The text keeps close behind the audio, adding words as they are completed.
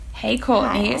Hey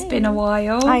Courtney, Hi. It's been a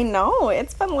while. I know,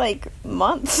 it's been like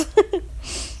months.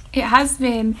 It has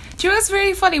been. Do you know what's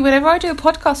really funny? Whenever I do a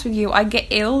podcast with you, I get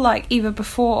ill, like either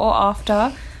before or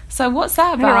after. So what's that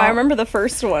I don't know, about? I remember the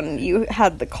first one, you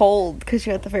had the cold because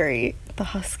you had the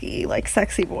husky, like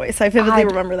sexy voice. I vividly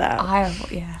remember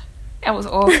that. Yeah. It was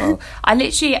awful. I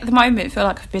literally, at the moment, feel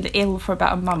like I've been ill for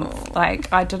about a month.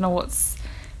 Like, I don't know what's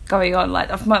going on.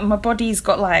 Like, my body's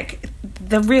got, like,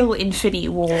 the real Infinity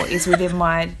War is within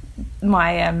my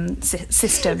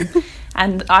system.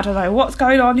 And I don't know what's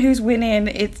going on, who's winning.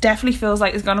 It definitely feels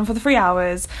like it's gone on for the 3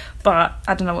 hours. But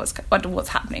I don't know what's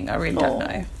happening. I really don't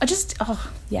know.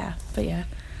 Yeah.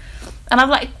 And I'm,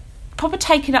 like, proper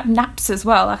taking up naps as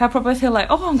well. Like, I probably feel like,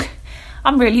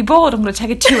 I'm really bored. I'm going to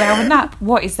take a 2-hour nap.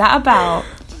 What is that about?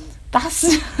 That's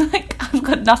like, I've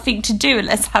got nothing to do.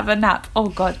 Let's have a nap. Oh,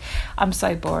 God. I'm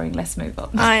so boring. Let's move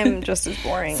on. I'm just as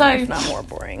boring, if not more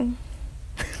boring.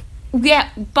 Yeah,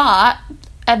 but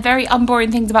a very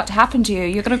unboring thing's about to happen to you.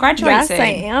 You're going to graduate soon. Yes,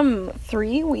 I am.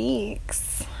 3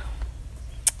 weeks.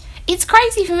 It's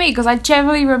crazy for me because I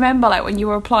generally remember like when you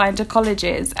were applying to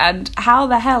colleges and how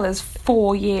the hell is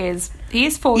 4 years? It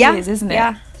is 4 years, isn't it?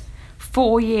 Yeah.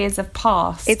 4 years have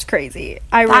passed. It's crazy.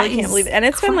 I really can't believe it. And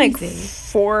it's been like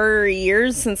 4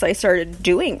 years since I started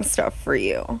doing stuff for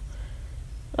you.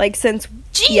 Like since...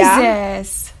 Jesus! Yeah.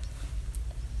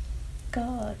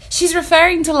 God. She's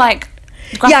referring to like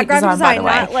graphic design, by the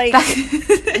way. Not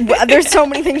like... there's so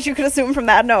many things you could assume from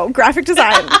that. No, graphic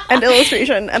design and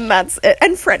illustration, and that's it.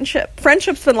 And friendship.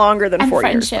 Friendship's been longer than 4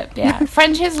 years. Friendship, yeah.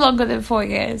 Friendship's longer than 4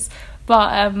 years.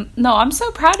 But no, I'm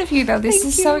so proud of you though. This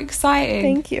is so exciting.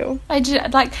 Thank you.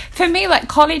 For me, like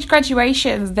college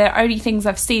graduations, they're only things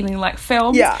I've seen in like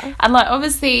films. Yeah. And like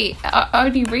obviously,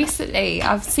 only recently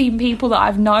I've seen people that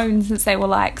I've known since they were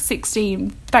like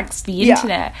 16, thanks to the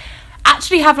internet,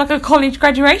 actually have like a college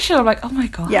graduation. I'm like, oh my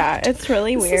God. Yeah, it's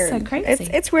really weird. This is so crazy.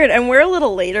 It's weird, and we're a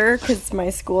little later because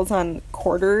my school's on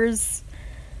quarters.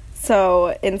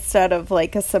 So instead of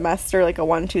like a semester, like a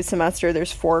 1-2 semester,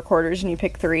 there's 4 quarters and you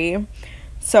pick 3.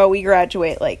 So we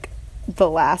graduate like the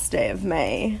last day of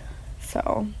May.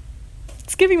 So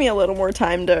it's giving me a little more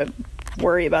time to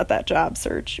worry about that job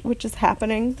search, which is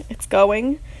happening. It's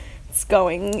going.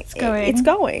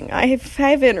 I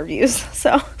have interviews.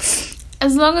 So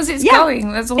as long as it's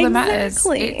going, that's all that matters.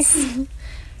 Exactly.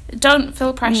 Don't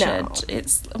feel pressured.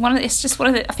 No. It's just one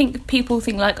of the. I think people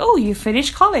think like, oh, you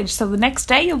finished college, so the next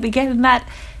day you'll be getting that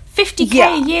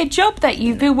 50K a year job that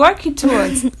you've been working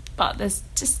towards. But there's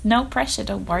just no pressure.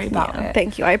 Don't worry about it.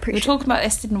 Thank you. I appreciate. We were talking about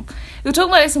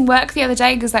this in work the other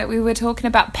day because like we were talking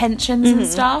about pensions and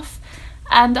stuff.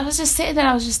 And I was just sitting there.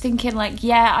 I was just thinking like,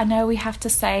 yeah, I know we have to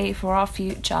save for our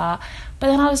future, but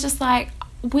then I was just like,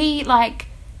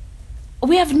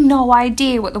 we have no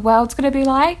idea what the world's going to be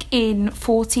like in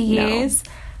 40 years.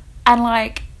 No. And,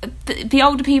 like, the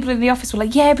older people in the office were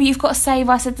like, yeah, but you've got to save.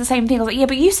 I said the same thing. I was like, yeah,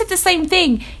 but you said the same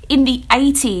thing in the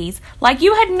 80s. Like,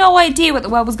 you had no idea what the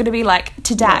world was going to be like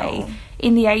today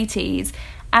in the 80s.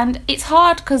 And it's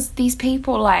hard because these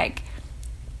people, like,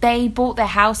 they bought their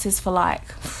houses for, like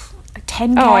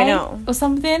 10K or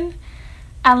something.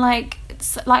 And, like,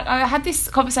 I had this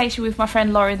conversation with my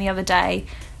friend Lauren the other day,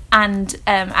 and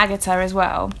Agatha as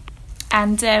well,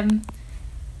 and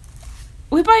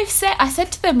we both said, I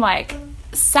said to them like,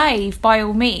 save by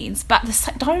all means, but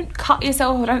don't cut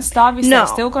yourself or don't starve yourself.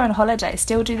 Still go on holiday,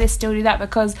 still do this, still do that,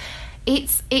 because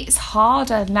it's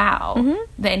harder now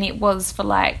than it was for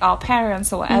like our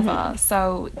parents or whatever.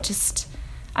 So just,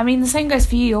 I mean, the same goes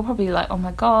for you. You're probably like, oh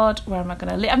my God, where am I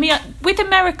going to live? I mean, with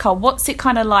America, what's it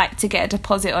kind of like to get a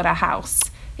deposit on a house?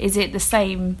 Is it the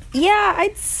same? Yeah,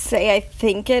 I'd say I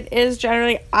think it is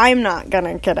generally. I'm not going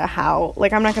to get a house.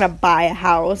 Like, I'm not going to buy a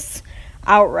house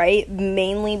outright,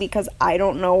 mainly because I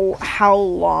don't know how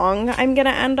long I'm going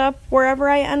to end up wherever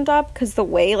I end up, because the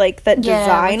way, like, that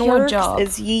design works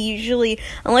is you usually,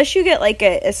 unless you get, like,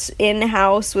 a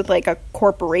in-house with, like, a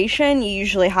corporation, you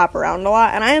usually hop around a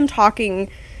lot. And I am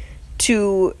talking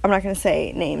to, I'm not going to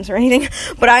say names or anything,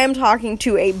 but I am talking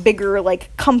to a bigger,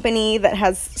 like, company that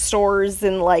has stores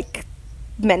in, like,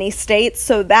 many states.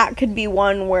 So that could be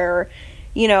one where,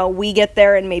 you know, we get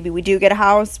there and maybe we do get a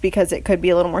house because it could be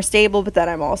a little more stable. But then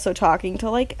I'm also talking to,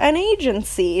 like, an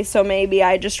agency. So maybe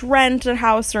I just rent a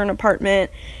house or an apartment.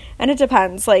 And it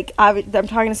depends. Like, I'm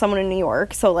talking to someone in New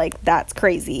York. So, like, that's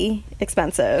crazy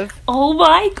expensive. Oh,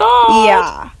 my God.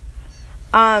 Yeah.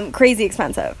 Crazy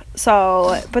expensive.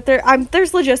 So, but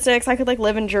there's logistics. I could like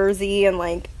live in Jersey and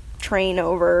like train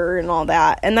over and all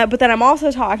that. But then I'm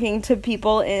also talking to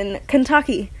people in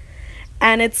Kentucky,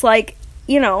 and it's like,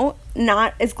 you know,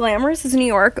 not as glamorous as New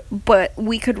York, but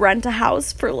we could rent a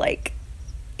house for like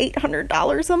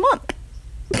 $800 a month.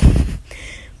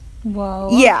 Whoa.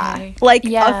 Yeah, okay. like a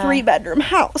 3-bedroom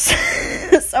house.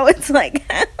 So it's like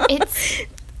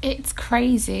it's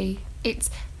crazy.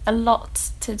 It's a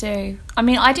lot to do. I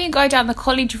mean, I didn't go down the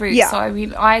college route, so I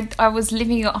mean, I was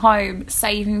living at home,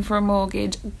 saving for a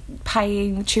mortgage,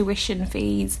 paying tuition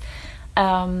fees,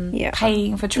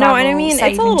 paying for travel, and I mean,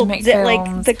 saving it's a little to make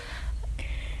films.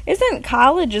 Isn't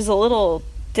college is a little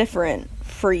different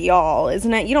for y'all,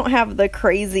 isn't it? You don't have the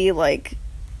crazy, like,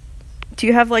 do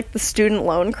you have, like, the student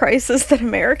loan crisis that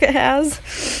America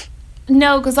has?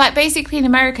 No, because, like, basically in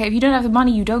America, if you don't have the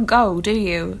money, you don't go, do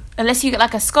you? Unless you get,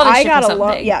 like, a scholarship or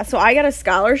something. So I got a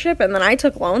scholarship, and then I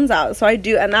took loans out, so I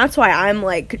do, and that's why I'm,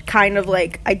 like, kind of,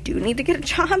 like, I do need to get a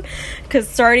job, because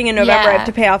starting in November, I have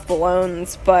to pay off the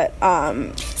loans, but,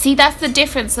 See, that's the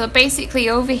difference. So basically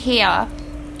over here,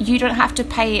 you don't have to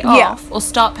pay it off or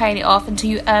start paying it off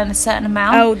until you earn a certain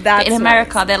amount. Oh, that's but in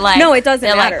America, nice. they're like... No, it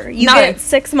doesn't matter. Like, you get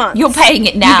 6 months. You're paying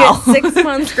it now. You get 6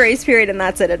 months grace period, and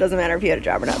that's it. It doesn't matter if you had a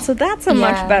job or not. So that's a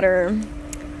much better... And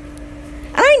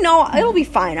I know it'll be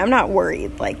fine. I'm not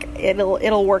worried. Like,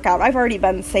 it'll work out. I've already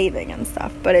been saving and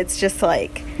stuff, but it's just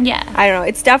like... Yeah. I don't know.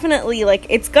 It's definitely, like,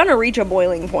 it's gonna reach a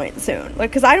boiling point soon. Like,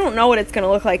 because I don't know what it's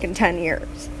gonna look like in 10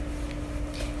 years.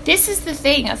 This is the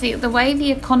thing. I think the way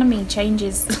the economy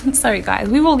changes... Sorry, guys.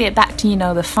 We will get back to,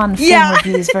 the fun film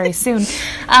reviews very soon.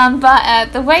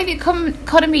 But the way the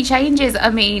economy changes, I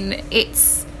mean,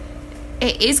 it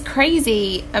is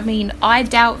crazy. I mean, I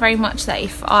doubt very much that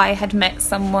if I had met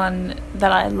someone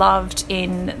that I loved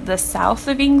in the south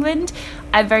of England,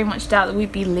 I very much doubt that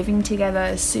we'd be living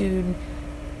together soon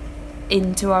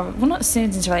into our... Well, not soon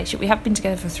into a relationship. We have been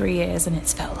together for 3 years, and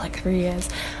it's felt like 3 years.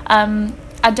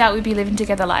 I doubt we'd be living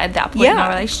together like at that point in our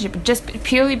relationship, just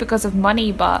purely because of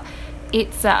money. But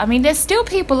it's I mean, there's still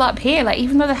people up here, like,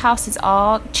 even though the houses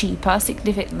are cheaper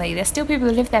significantly, there's still people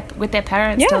who live there with their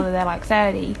parents till they're like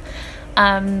 30,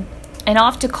 and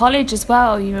after college as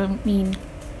well. I mean,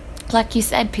 like you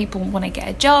said, people want to get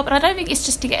a job, and I don't think it's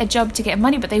just to get a job to get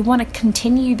money, but they want to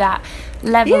continue that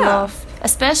level of,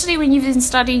 especially when you've been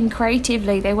studying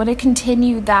creatively, they want to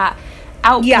continue that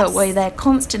output where they're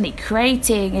constantly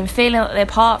creating and feeling like they're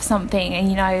part of something, and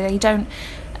they don't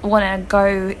want to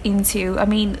go into... I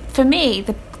mean, for me,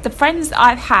 the friends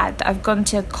I've had that have gone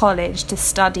to college to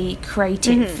study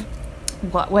creative,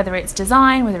 whether it's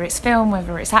design, whether it's film,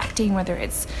 whether it's acting, whether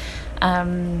it's I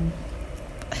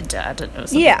don't know,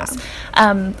 something else.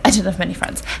 I don't have many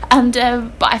friends, and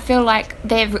but I feel like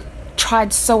they've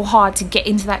tried so hard to get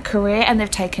into that career, and they've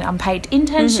taken unpaid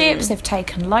internships, they've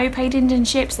taken low paid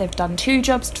internships, they've done 2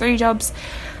 jobs, 3 jobs,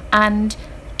 and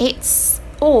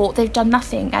or they've done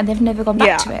nothing and they've never gone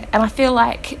back to it. And I feel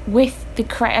like with the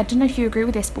I don't know if you agree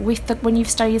with this, but when you've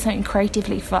studied something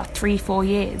creatively for 3-4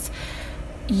 years,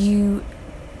 you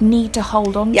need to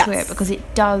hold on to it, because it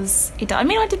does. I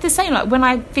mean, I did the same. Like, when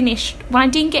I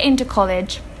didn't get into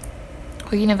college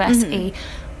or university,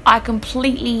 I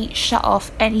completely shut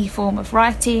off any form of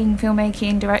writing,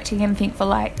 filmmaking, directing, anything for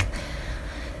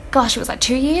it was like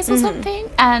 2 years or something,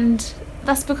 and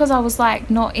that's because I was like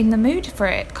not in the mood for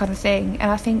it, kind of thing. And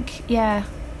I think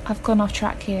I've gone off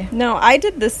track here. No, I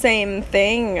did the same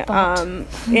thing.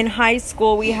 In high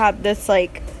school we had this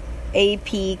like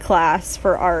AP class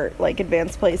for art, like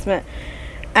advanced placement,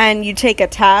 and you take a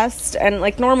test, and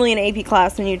like normally in AP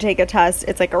class when you take a test,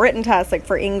 it's like a written test, like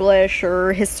for English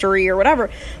or history or whatever.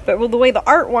 But the way the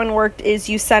art one worked is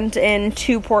you sent in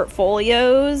 2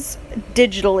 portfolios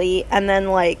digitally, and then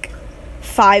like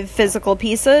 5 physical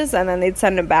pieces, and then they'd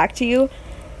send them back to you,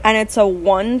 and it's a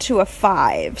 1 to a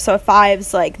 5. So a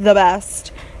 5's like the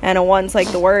best and a 1's like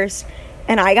the worst,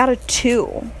 and I got a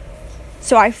 2.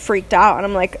 So I freaked out, and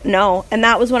I'm like, no. And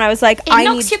that was when I was like, it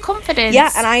knocks your confidence. Yeah,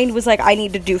 and I was like, I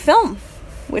need to do film,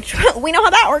 which we know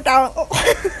how that worked out.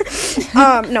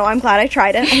 No, I'm glad I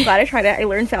tried it. I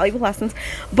learned valuable lessons.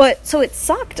 But, so it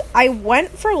sucked. I went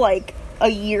for like a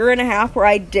year and a half where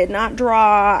I did not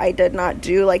draw. I did not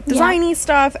do like designy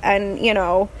stuff. And,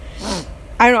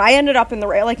 I don't know, I ended up in the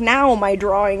like now my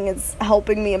drawing is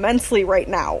helping me immensely right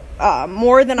now,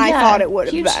 more than I thought it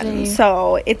would have been.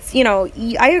 So it's,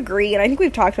 I agree, and I think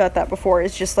we've talked about that before.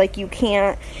 It's just like, you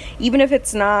can't, even if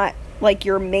it's not like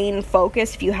your main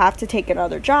focus, if you have to take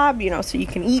another job, so you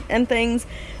can eat and things,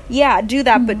 do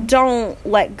that, but don't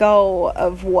let go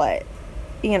of what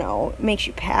makes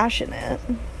you passionate.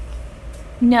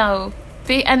 No,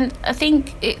 and I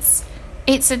think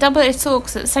it's a double-edged sword,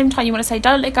 because at the same time you want to say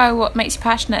don't let go of what makes you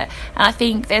passionate, and I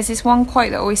think there's this one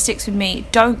quote that always sticks with me: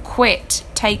 don't quit,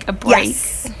 take a break.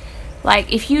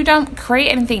 Like, if you don't create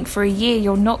anything for a year,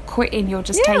 you're not quitting, you're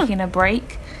just taking a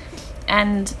break.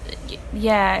 and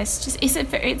yeah,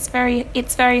 it's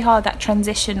very hard, that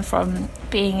transition from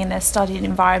being in a studied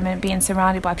environment, being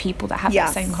surrounded by people that have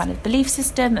Yes. the same kind of belief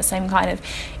system, the same kind of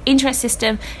interest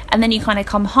system, and then you kind of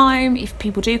come home, if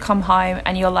people do come home,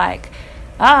 and you're like,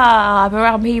 I'm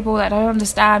around people that don't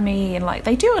understand me, and like,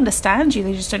 they do understand you,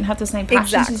 they just don't have the same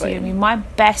passions as you. I mean, my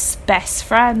best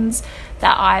friends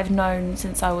that I've known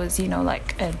since I was,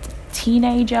 like a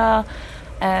teenager,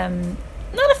 none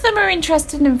of them are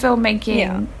interested in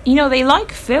filmmaking. They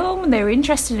like film and they're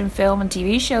interested in film and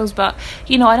TV shows, but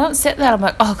I don't sit there, I'm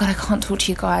like, oh god, I can't talk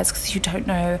to you guys because you don't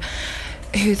know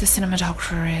who the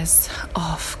cinematographer is.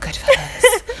 Oh, for good for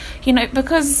this.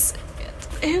 Because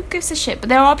who gives a shit? But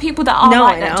there are people that are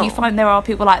like that. Do you find there are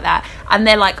people like that, and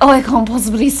they're like, oh, I can't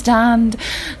possibly stand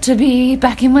to be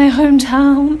back in my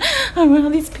hometown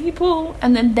around these people,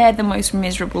 and then they're the most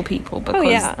miserable people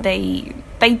because they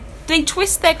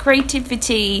twist their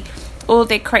creativity, or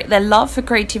they create their love for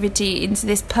creativity into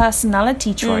this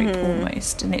personality trope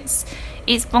almost, and it's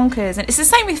bonkers. And it's the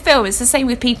same with film. It's the same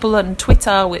with people on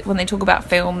Twitter when they talk about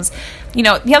films.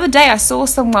 The other day I saw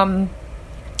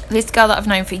this girl that I've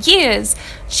known for years.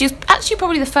 She was actually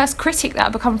probably the first critic that I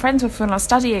become friends with when I was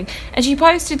studying, and she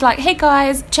posted like, hey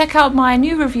guys, check out my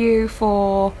new review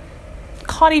for,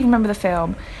 can't even remember the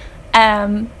film.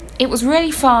 It was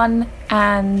really fun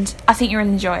and I think you'll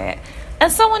enjoy it.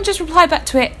 And someone just replied back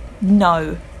to it, no.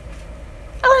 And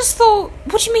I just thought,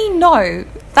 what do you mean no?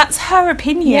 That's her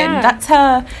opinion.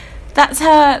 Yeah. That's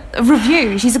her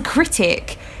review. She's a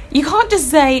critic. You can't just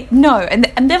say no.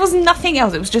 And there was nothing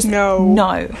else. It was just no.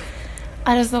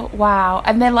 I just thought, wow.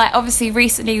 And then, like, obviously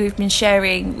recently we've been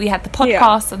sharing, we had the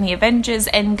podcast on the Avengers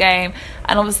Endgame,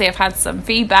 and obviously I've had some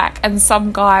feedback, and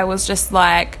some guy was just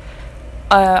like,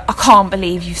 I can't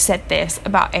believe you said this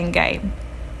about Endgame.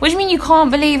 What do you mean you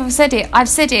can't believe I've said it? I've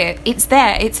said it. It's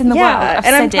there. It's in the world. I've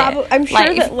said it. I'm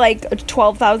sure that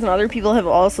 12,000 other people have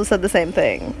also said the same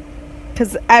thing.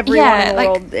 Because everyone in the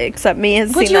world except me has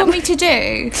seen that. What do you want me to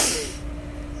do?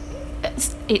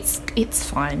 It's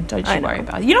fine. Don't you worry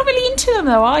about it. You're not really into them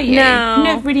though, are you? No. You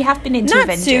never really have been into not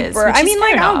Avengers. Super. I mean,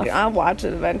 like, I'll watch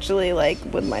it eventually, like,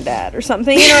 with my dad or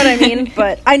something. You know what I mean?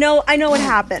 But I know what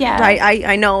happened. Yeah.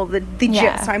 I know the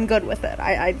gist. I'm good with it.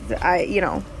 I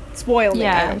spoil me.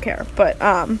 I don't care. But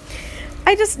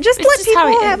I just let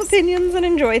people have opinions and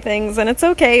enjoy things, and it's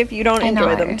okay if you don't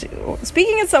enjoy them too.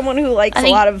 Speaking as someone who likes a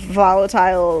lot of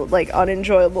volatile, like,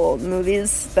 unenjoyable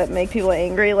movies that make people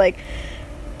angry, like,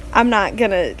 I'm not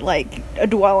gonna, like,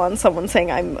 dwell on someone saying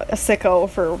I'm a sicko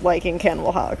for liking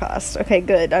Cannibal Holocaust. Okay,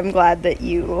 good. I'm glad that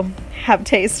you have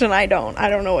taste and I don't. I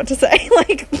don't know what to say.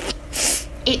 Like,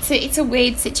 it's a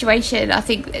weird situation. I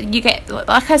think you get,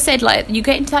 like I said, like, you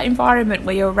get into that environment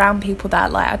where you're around people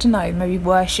that, like, I don't know, maybe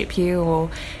worship you or,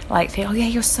 like, think, oh yeah,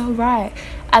 you're so right.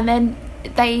 And then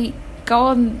they go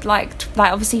on, like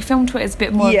obviously film Twitter is a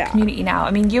bit more of a community now.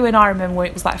 I mean, you and I remember when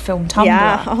it was like film Tumblr.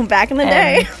 Yeah, back in the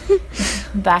day.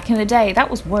 Back in the day, that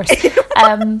was worse.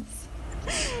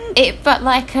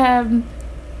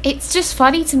 It's just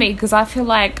funny to me because I feel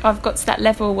like I've got to that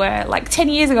level where, like, 10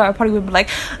 years ago I probably would be like,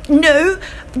 no,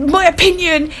 my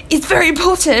opinion is very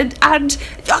important and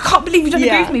I can't believe you don't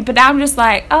agree with me. But now I'm just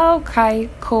like, oh, okay,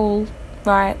 cool,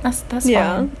 right, that's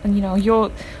fine. And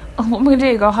what am I going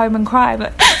to do, go home and cry?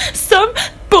 But some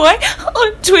boy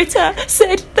on Twitter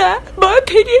said that my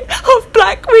opinion of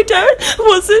Black Widow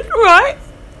wasn't right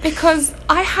because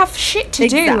I have shit to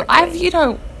do.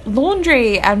 I've,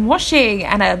 laundry and washing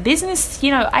and a business,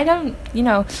 I don't,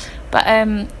 but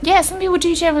some people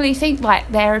do generally think,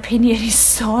 like, their opinion is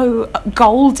so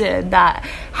golden that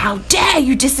how dare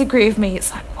you disagree with me.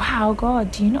 It's like, wow,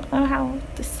 God, do you not know how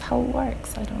this whole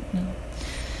works? I don't know.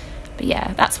 But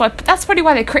yeah, that's probably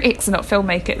why they're critics and not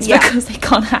filmmakers, because they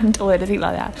can't handle anything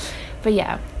like that. But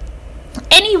yeah,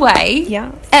 anyway,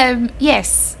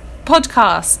 yes,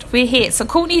 podcast, we're here. So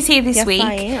Courtney's here this week.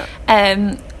 I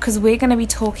am. Because we're going to be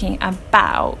talking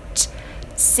about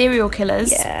serial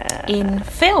killers in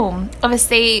film.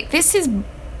 Obviously, this is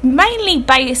mainly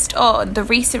based on the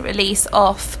recent release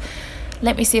of,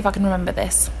 let me see if I can remember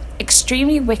this,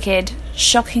 Extremely Wicked,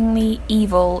 Shockingly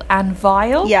Evil, and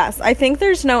Vile. Yes, I think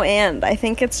there's no and. I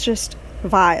think it's just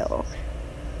vile.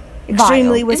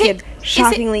 Extremely Wicked,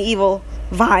 Shockingly Evil,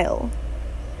 Vile.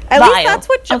 At least that's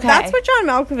what John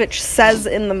Malkovich says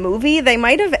in the movie. They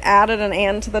might have added an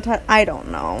and to the title. I don't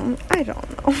know.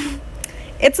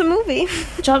 It's a movie.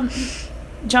 John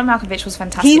Malkovich was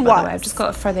fantastic, by the way. I've just got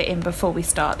to throw that in before we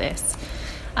start this.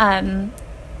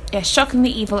 Shockingly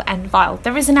Evil and Vile.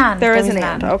 There is an and. There is an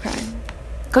and. Okay.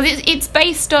 Because it's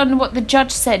based on what the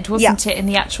judge said, wasn't it, in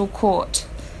the actual court?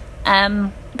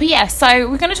 But yeah, so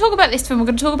we're going to talk about this film. We're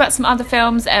going to talk about some other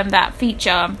films that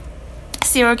feature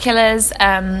serial killers,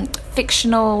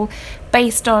 fictional,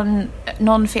 based on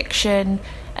non-fiction.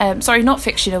 Sorry, not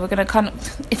fictional. We're going to kind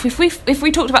of, if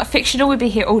we talked about fictional, we'd be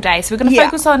here all day. So we're going to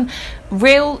focus on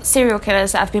real serial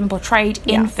killers that have been portrayed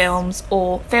in films,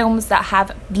 or films that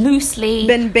have loosely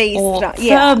been based or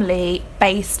firmly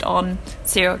based on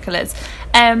serial killers.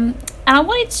 And I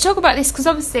wanted to talk about this because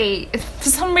obviously, for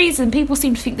some reason, people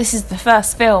seem to think this is the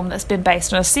first film that's been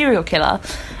based on a serial killer,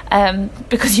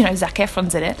 because, you know, Zac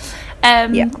Efron's in it.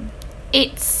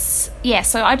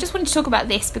 So I just wanted to talk about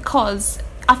this because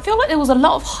I feel like there was a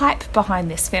lot of hype behind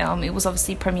this film. It was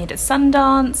obviously premiered at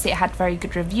Sundance. It had very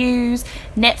good reviews.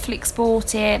 Netflix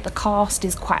bought it. The cast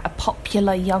is quite a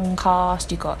popular young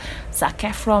cast. You've got Zac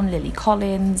Efron, Lily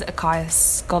Collins, Kaya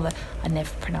Scholar. I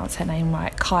never pronounce her name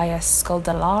right. Kaya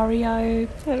Scodelario.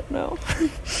 I don't know.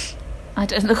 I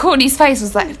don't know. Courtney's face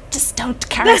was like, just don't,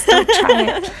 Caris, don't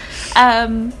try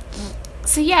it.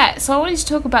 So I wanted to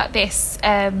talk about this.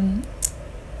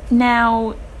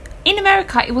 Now, in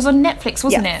America, it was on Netflix,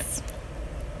 wasn't it?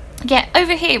 Yeah,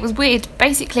 over here it was weird.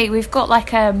 Basically, we've got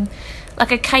like a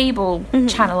cable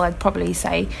channel, I'd probably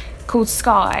say, called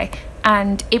Sky,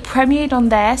 and it premiered on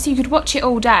there, so you could watch it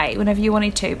all day whenever you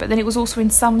wanted to. But then it was also in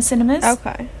some cinemas.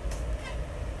 Okay.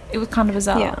 It was kind of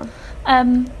bizarre.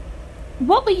 Yeah.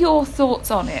 What were your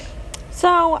thoughts on it?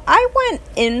 So I went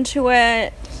into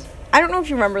it. I don't know if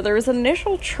you remember. There was an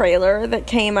initial trailer that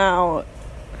came out.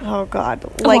 Oh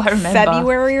God, like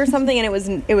February or something,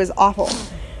 and it was awful.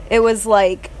 It was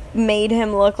like made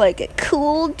him look like a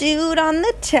cool dude on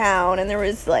the town, and there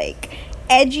was like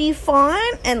edgy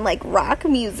font and like rock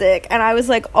music, and I was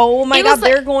like, oh my God,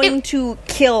 they're going to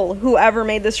kill whoever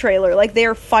made this trailer. Like,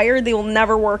 they're fired, they will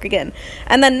never work again.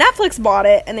 And then Netflix bought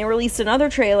it and they released another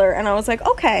trailer, and I was like,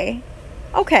 okay,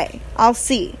 I'll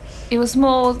see. It was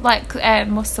more like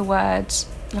what's the word,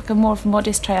 like a more of a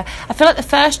modest trailer. I feel like the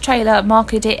first trailer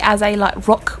marketed it as a like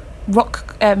rock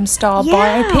star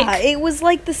biopic. It was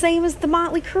like the same as the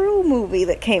Motley Crue movie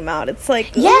that came out. It's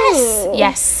like,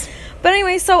 yes. But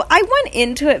anyway, so I went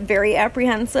into it very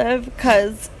apprehensive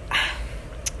because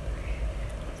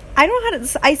I don't know how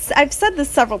to. I've said this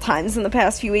several times in the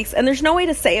past few weeks, and there's no way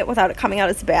to say it without it coming out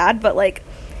as bad. But like,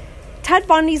 Ted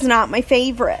Bundy's not my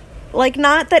favorite. Like,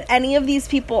 not that any of these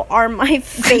people are my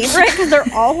favorite, because they're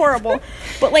all horrible.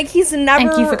 But, like, he's never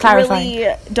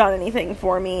really done anything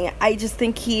for me. I just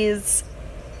think he's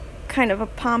kind of a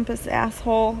pompous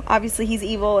asshole. Obviously, he's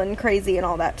evil and crazy and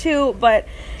all that, too. But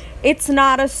it's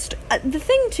not the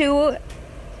thing, too,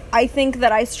 I think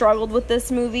that I struggled with this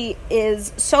movie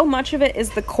is so much of it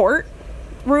is the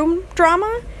courtroom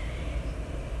drama.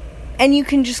 And you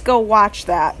can just go watch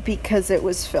that because it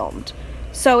was filmed.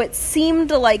 So it seemed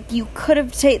like you could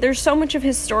have there's so much of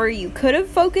his story you could have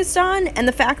focused on, and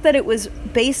the fact that it was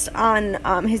based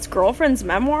on his girlfriend's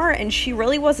memoir, and she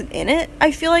really wasn't in it,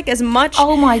 I feel like, as much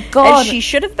as she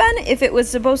should have been. If it was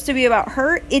supposed to be about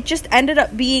her, it just ended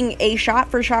up being a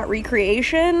shot-for-shot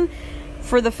recreation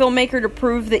for the filmmaker to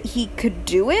prove that he could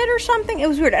do it or something. It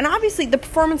was weird. And obviously the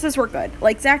performances were good.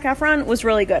 Like, Zac Efron was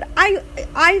really good.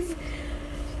 I've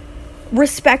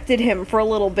respected him for a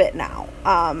little bit now.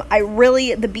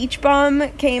 The Beach Bum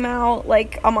came out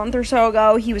like a month or so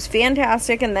ago. He was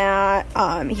fantastic in that.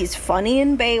 He's funny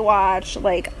in Baywatch.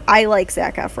 Like, I like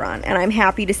Zac Efron, and I'm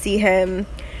happy to see him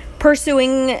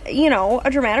pursuing, you know,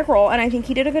 a dramatic role, and I think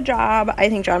he did a good job. I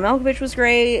think John Malkovich was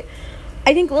great.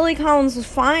 I think Lily Collins was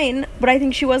fine, but I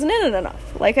think she wasn't in it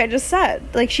enough. Like I just said,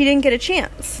 like, she didn't get a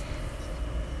chance.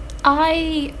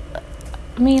 I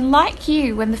mean, like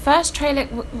you, when the first trailer,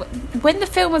 when the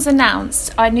film was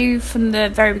announced, I knew from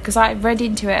the because I read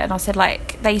into it and I said,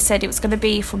 like, they said it was going to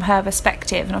be from her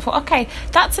perspective, and I thought, okay,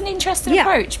 that's an interesting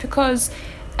approach, because,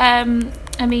 I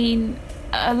mean,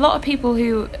 a lot of people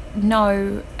who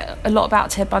know a lot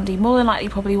about Ted Bundy more than likely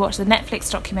probably watched the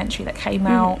Netflix documentary that came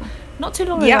out not too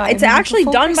long ago. Yeah, it's actually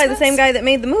done by the same guy that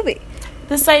made the movie.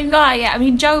 The same guy, yeah. I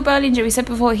mean, Joe Berlinger, we said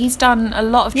before, he's done a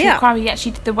lot of true crime. He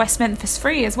actually did the West Memphis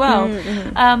 3 as well.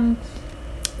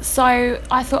 So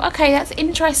I thought, okay, that's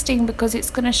interesting, because it's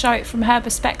going to show it from her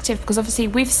perspective, because obviously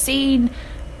we've seen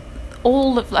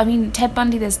Ted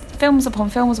Bundy, there's films upon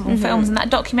films upon films, and that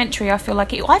documentary, I feel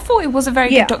like I thought it was a very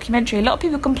good documentary. A lot of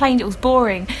people complained it was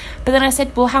boring, but then I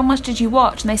said, well, how much did you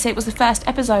watch? And they said it was the first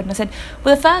episode, and I said,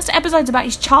 well, the first episode's about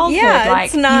his childhood. Like,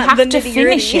 it's not, you have to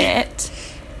finish it,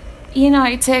 you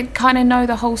know, to kind of know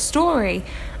the whole story.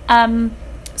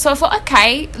 So I thought,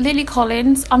 okay, Lily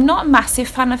Collins, I'm not a massive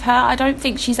fan of her. I don't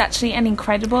think she's actually an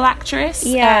incredible actress.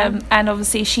 And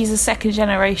obviously she's a second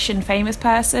generation famous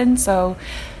person, so,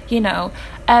 you know.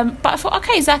 But I thought,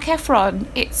 okay, Zac Efron,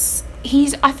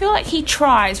 I feel like he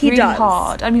tries really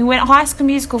hard. I mean, when High School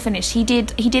Musical finished, he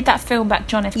did that film about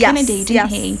John F. Kennedy, didn't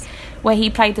he? Where he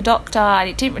played the doctor, and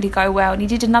it didn't really go well. And he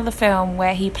did another film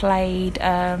where he played,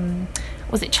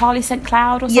 was it Charlie St.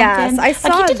 Cloud or something? Yes, I saw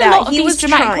that. He did a lot of these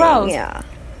dramatic roles. Yeah.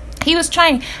 He was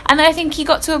trying, and then I think he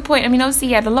got to a point. I mean, obviously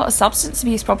he had a lot of substance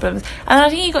abuse problems, and then I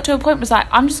think he got to a point where was like,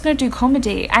 I'm just going to do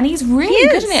comedy, and he's really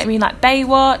good at it. I mean, like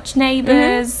Baywatch,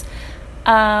 Neighbours.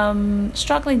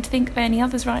 Struggling to think of any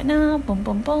others right now. Boom,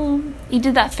 boom, boom. He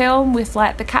did that film with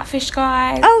like the catfish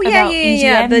guy. Oh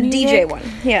yeah, the music. DJ one.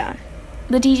 Yeah.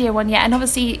 The DJ one, yeah. And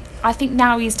obviously, I think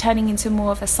now he's turning into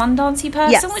more of a Sundancey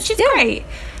person, which is great.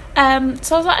 So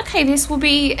I was like, okay, this will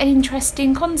be an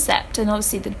interesting concept. And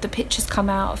obviously the pictures come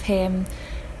out of him.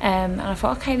 And I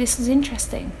thought, okay, this is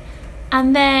interesting.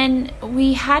 And then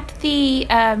we had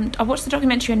I watched the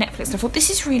documentary on Netflix. And I thought, this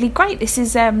is really great. This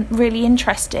is really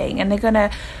interesting. And they're going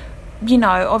to, you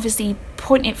know, obviously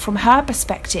point it from her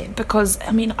perspective. Because,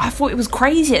 I mean, I thought it was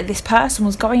crazy that this person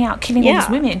was going out killing all these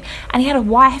women. And he had a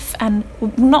wife and,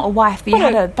 well, not a wife, but he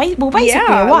had basically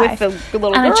a wife. With a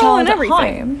little and girl a child and everything.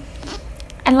 at home.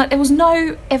 And like there was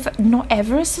not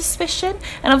ever a suspicion,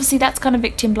 and obviously that's kind of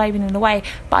victim blaming in a way,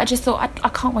 but I just thought I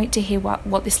can't wait to hear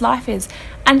what this life is.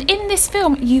 And in this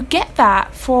film you get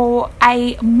that for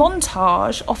a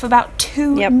montage of about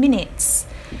 2 minutes.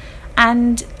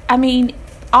 And I mean,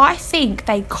 I think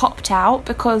they copped out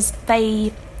because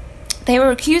they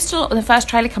were accused a lot when the first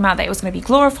trailer came out that it was going to be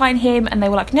glorifying him, and they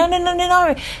were like, no,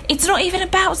 it's not even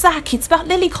about Zac, it's about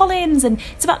Lily Collins.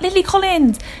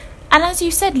 And as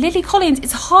you said, Lily Collins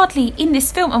is hardly in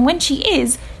this film. And when she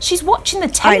is, she's watching the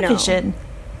television.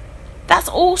 That's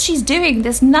all she's doing.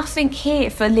 There's nothing here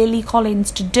for Lily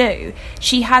Collins to do.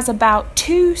 She has about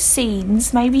 2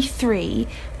 scenes, maybe 3,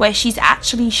 where she's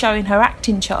actually showing her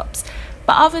acting chops.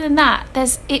 But other than that,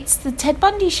 it's the Ted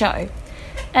Bundy show.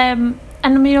 And I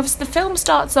mean, obviously, the film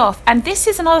starts off. And this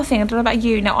is another thing, I don't know about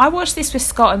you. Now, I watched this with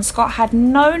Scott, and Scott had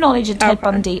no knowledge of Ted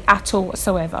Bundy at all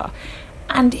whatsoever.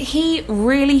 And he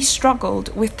really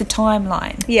struggled with the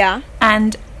timeline. Yeah.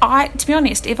 And to be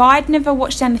honest, if I'd never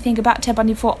watched anything about Ted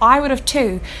Bundy before, I would have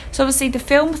too. So obviously the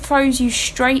film throws you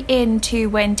straight into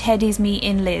when Ted is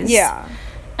meeting Liz. Yeah.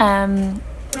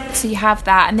 So you have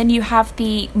that, and then you have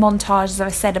the montage, as I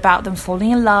said, about them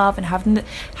falling in love and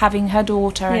having her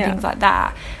daughter and things like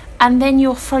that. And then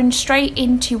you're thrown straight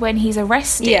into when he's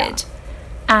arrested,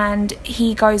 and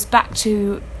he goes back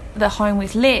to the home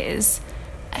with Liz,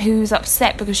 who's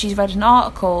upset because she's read an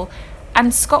article.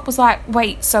 And Scott was like,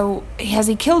 wait, so has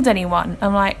he killed anyone?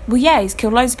 I'm like, well, yeah, he's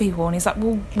killed loads of people. And he's like,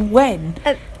 well, when?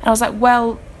 And I was like,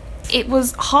 well, it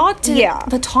was hard to...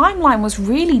 The timeline was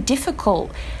really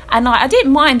difficult. And I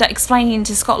didn't mind explaining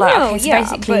to Scott, like, okay, so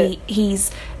basically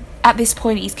he's... At this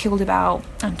point, he's killed about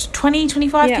 20,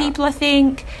 25 people, I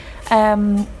think.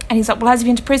 And he's like, well, has he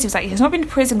been to prison? He's like, he's not been to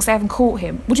prison because they haven't caught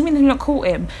him. What do you mean they've not caught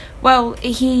him? Well,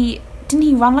 didn't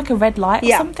he run like a red light or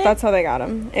something? Yeah, that's how they got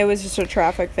him. It was just a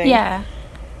traffic thing. Yeah.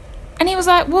 And he was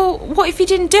like, well, what if he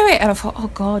didn't do it? And I thought,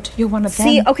 oh, God, you're one of them.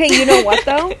 See, okay, you know what,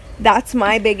 though? That's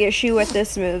my big issue with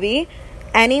this movie.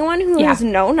 Anyone who has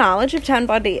no knowledge of Ted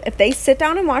Bundy, if they sit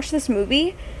down and watch this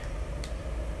movie,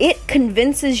 it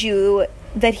convinces you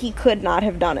that he could not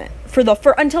have done it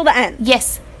until the end.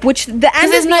 Yes. Which the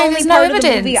end is the only part of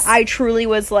the movie I truly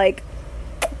was like,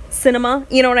 cinema,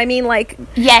 you know what I mean? Like,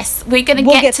 yes, we're gonna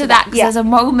get to that because there's a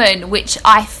moment which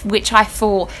I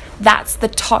thought that's the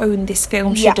tone this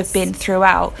film should have been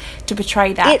throughout to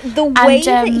portray that. The way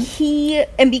that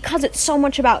and because it's so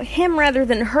much about him rather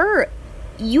than her,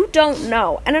 you don't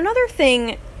know. And another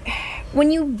thing,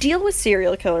 when you deal with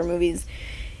serial killer movies,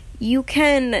 you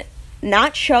can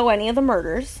not show any of the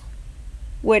murders,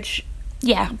 which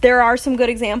there are some good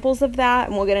examples of that,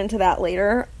 and we'll get into that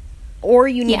later. Or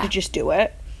you need to just do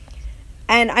it.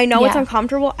 And I know it's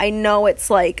uncomfortable. I know it's,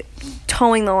 like,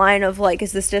 towing the line of, like,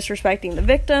 is this disrespecting the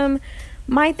victim?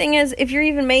 My thing is, if you're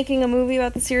even making a movie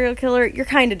about the serial killer, you're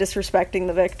kind of disrespecting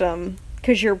the victim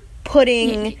because you're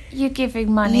putting... You're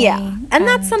giving money. Yeah. And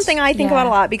that's something I think about a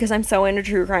lot because I'm so into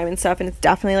true crime and stuff, and it's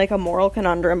definitely, like, a moral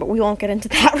conundrum, but we won't get into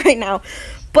that right now.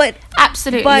 But...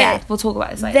 Absolutely, we'll talk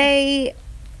about this later.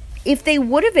 If they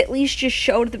would have at least just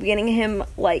showed at the beginning of him,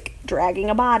 like, dragging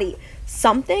a body...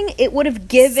 something, it would have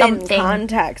given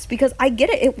context, because I get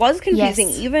it was confusing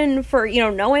even for,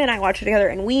 Noah and I watched it together,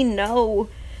 and we know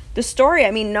the story.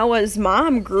 I mean, Noah's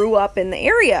mom grew up in the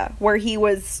area where he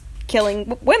was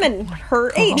killing women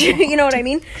her age, you know what I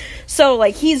mean? So,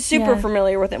 like, he's super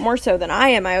familiar with it, more so than I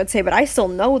am, I would say, but I still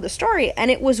know the story,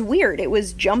 and it was weird. It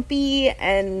was jumpy,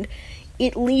 and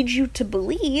it leads you to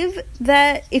believe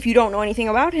that if you don't know anything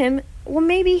about him, well,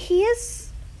 maybe he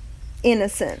is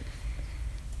innocent.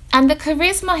 And the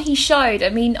charisma he showed, I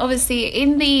mean, obviously,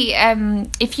 in the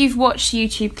if you've watched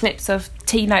YouTube clips of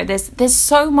Tino, there's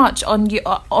so much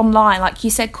online, like you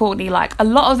said, Courtney. Like, a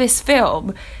lot of this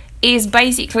film is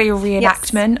basically a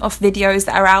reenactment of videos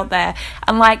that are out there,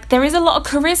 and like there is a lot of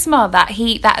charisma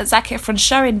that Zac Efron's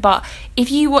showing. But if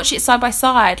you watch it side by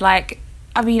side, like,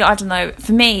 I mean, I don't know.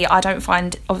 For me, I don't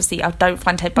find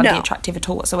Ted Bundy attractive at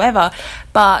all whatsoever.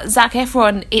 But Zac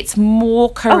Efron, it's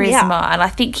more charisma, and I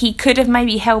think he could have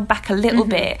maybe held back a little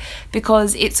bit,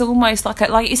 because it's almost like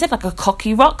you said, like a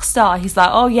cocky rock star. He's like,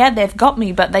 oh yeah, they've got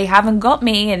me, but they haven't got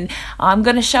me, and I'm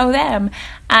gonna show them.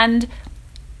 And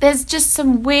there's just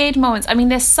some weird moments. I mean,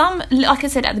 there's some, like I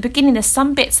said at the beginning, there's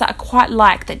some bits that I quite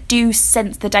like that do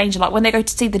sense the danger. Like when they go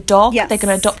to see the dog, they're going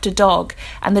to adopt a dog,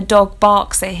 and the dog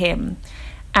barks at him,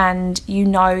 and you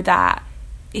know that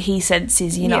he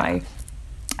senses, you know,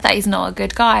 that he's not a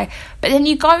good guy. But then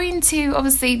you go into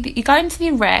the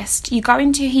arrest, you go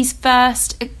into his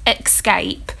first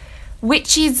escape,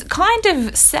 which is kind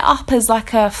of set up as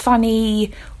like a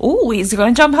funny, oh, he's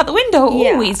going to jump out the window,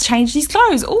 oh, he's changed his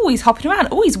clothes, oh, he's hopping around,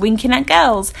 oh, he's winking at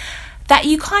girls. That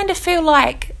you kind of feel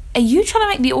like, are you trying to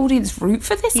make the audience root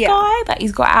for this guy that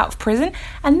he's got out of prison?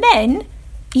 And then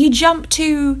you jump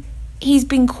to, he's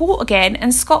been caught again,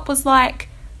 and Scott was like,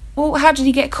 well, how did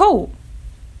he get caught?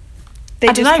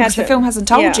 I don't know, because the film hasn't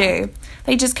told you.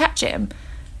 They just catch him.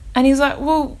 And he was like,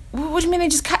 well, what do you mean they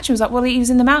just catch him? He was like, well, he was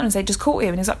in the mountains, they just caught him.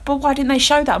 And he's like, but why didn't they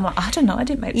show that? I'm like, I don't know, I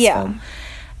didn't make this film.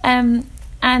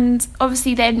 And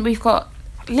obviously then we've got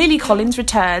Lily Collins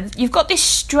returns. You've got this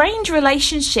strange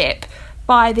relationship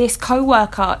by this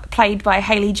co-worker played by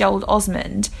Haley Joel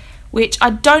Osment, which I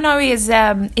don't know is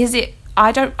it,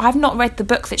 I've not read the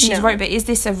book that she's wrote, but is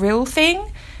this a real thing?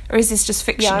 Or is this just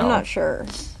fictional? Yeah, I'm not sure.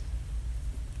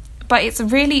 But it's a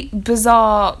really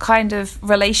bizarre kind of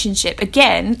relationship.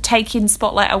 Again, taking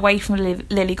spotlight away from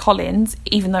Lily Collins,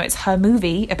 even though it's her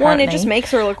movie, apparently. Well, and it just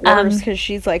makes her look worse because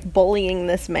she's, like, bullying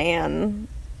this man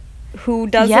who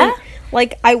doesn't...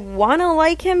 Like, I want to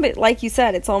like him, but like you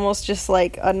said, it's almost just,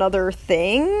 like, another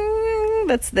thing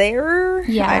that's there.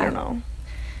 Yeah. I don't know.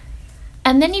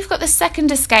 And then you've got the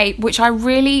second escape, which I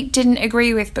really didn't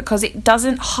agree with because it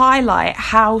doesn't highlight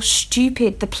how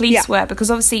stupid the police were.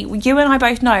 Because obviously, you and I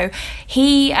both know,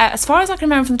 he, as far as I can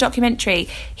remember from the documentary,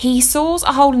 he saws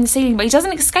a hole in the ceiling, but he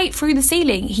doesn't escape through the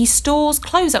ceiling. He stores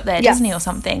clothes up there, doesn't he, or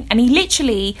something? And he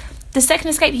literally, the second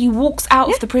escape, he walks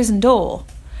out of the prison door.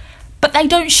 But they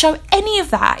don't show any of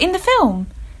that in the film.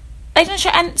 They don't show,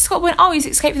 and Scott went, oh, he's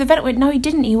escaped with the vet. I went, no, he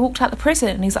didn't. He walked out the prison.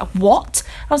 And he's like, what?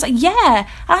 And I was like, yeah.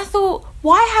 And I thought,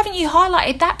 why haven't you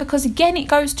highlighted that? Because again, it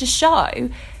goes to show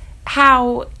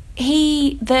how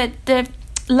the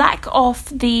lack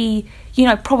of the,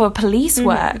 proper police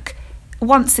work,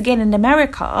 once again in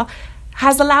America,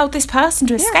 has allowed this person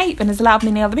to escape and has allowed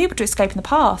many other people to escape in the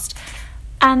past.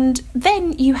 And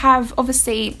then you have,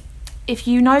 obviously, if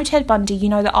you know Ted Bundy, you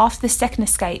know that after the second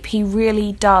escape, he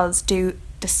really does do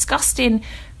disgusting,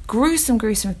 gruesome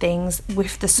things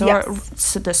with the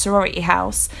sorority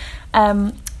house.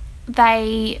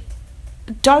 They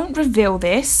don't reveal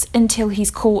this until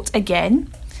he's caught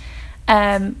again,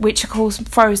 which of course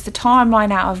throws the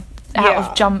timeline out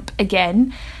of Jump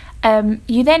again.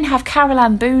 You then have Carol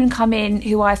Ann Boone come in,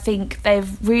 who I think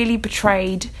they've really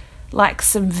portrayed like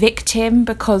some victim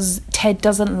because Ted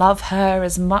doesn't love her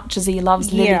as much as he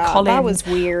loves Lily Collins. That was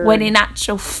weird. When in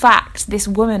actual fact, this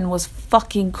woman was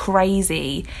fucking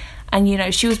crazy.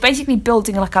 And, she was basically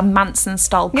building like a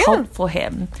Manson-style cult for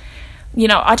him.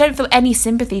 I don't feel any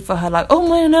sympathy for her. Like,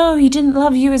 oh, no, he didn't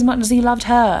love you as much as he loved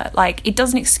her. Like, it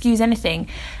doesn't excuse anything.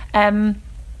 And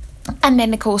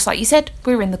then, of course, like you said,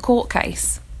 we're in the court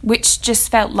case, which just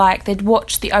felt like they'd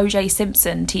watched the O.J.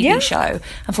 Simpson TV show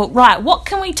and thought, right, what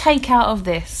can we take out of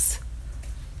this?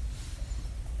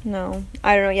 No,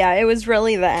 I don't know. Yeah, it was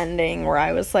really the ending where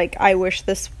I was like, I watched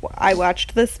this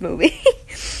movie.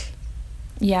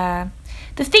 Yeah.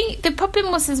 The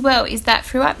problem was as well is that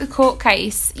throughout the court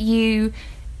case, you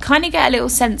kind of get a little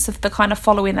sense of the kind of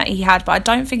following that he had, but I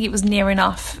don't think it was near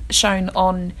enough shown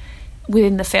on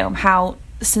within the film how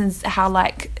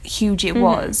like huge it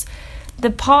was. The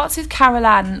parts with Carol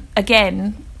Ann,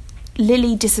 again,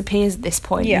 Lily disappears at this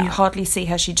point. You hardly see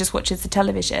her. She just watches the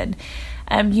television.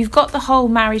 You've got the whole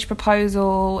marriage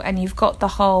proposal and you've got the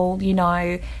whole,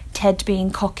 Ted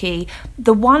being cocky.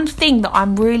 The one thing that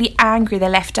I'm really angry they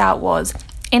left out was,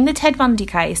 in the Ted Bundy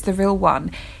case, the real one,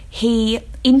 he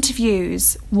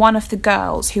interviews one of the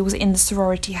girls who was in the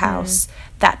sorority house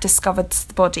that discovered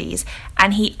the bodies,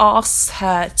 and he asks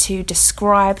her to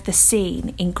describe the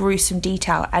scene in gruesome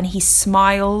detail, and he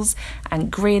smiles and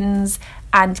grins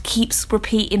and keeps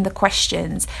repeating the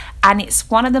questions. And it's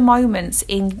one of the moments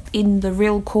in the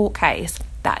real court case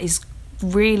that is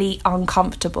really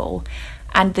uncomfortable,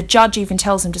 and the judge even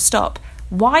tells him to stop.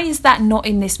 Why is that not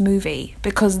in this movie?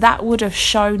 Because that would have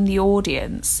shown the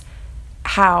audience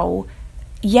how,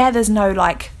 there's no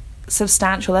like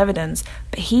substantial evidence,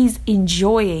 but he's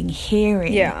enjoying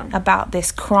hearing about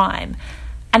this crime,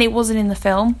 and it wasn't in the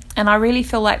film. And I really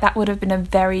feel like that would have been a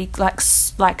very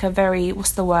like a very,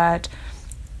 what's the word,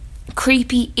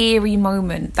 creepy, eerie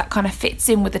moment that kind of fits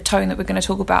in with the tone that we're going to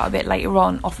talk about a bit later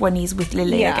on, of when he's with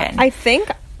Lily again. I think,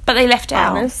 but they left it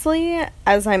out. Honestly, I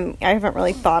haven't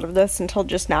really thought of this until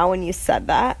just now when you said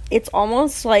that. It's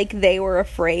almost like they were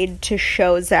afraid to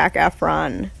show Zac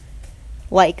Efron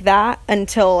like that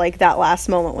until like that last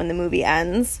moment when the movie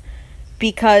ends,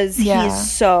 because he's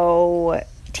so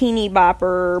teeny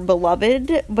bopper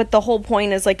beloved. But the whole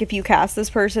point is, like, if you cast this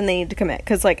person, they need to commit,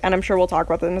 because like, and I'm sure we'll talk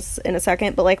about this in a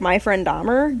second, but like My Friend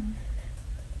Dahmer,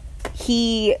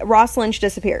 Ross Lynch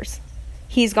disappears.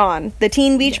 He's gone. The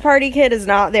Teen Beach Party kid is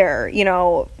not there. You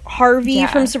know, Harvey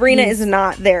from Sabrina is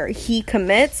not there. He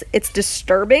commits. It's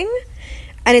disturbing,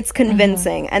 and it's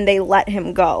convincing, and they let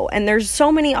him go. And there's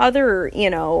so many other, you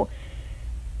know,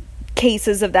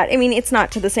 cases of that. I mean, it's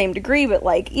not to the same degree, but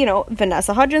like, you know,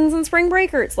 Vanessa Hudgens and Spring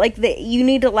Breakers. Like, you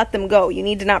need to let them go. You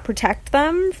need to not protect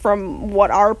them from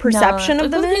what our perception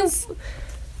of them is.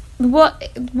 What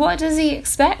does he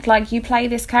expect? Like, you play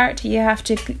this character, you have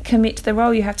to commit to the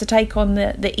role, you have to take on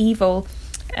the evil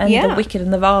and the wicked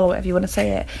and the vile, or whatever you want to say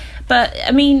it. But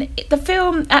I mean, the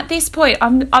film at this point,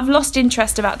 I've lost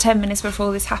interest about 10 minutes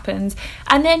before this happens,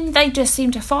 and then they just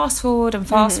seem to fast forward and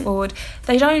fast forward.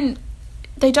 They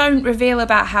don't reveal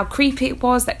about how creepy it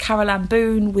was that Carol Ann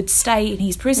Boone would stay in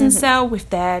his prison cell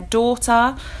with their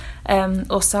daughter.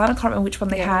 Or son, I can't remember which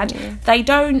one they had. They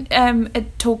don't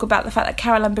talk about the fact that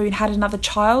Carol Ann Boone had another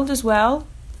child as well.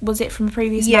 Was it from a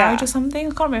previous marriage or something? I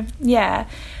can't remember. Yeah.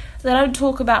 They don't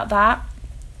talk about that.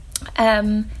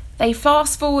 They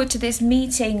fast forward to this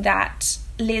meeting that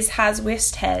Liz has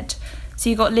with Ted. So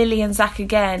you got Lily and Zac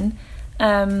again,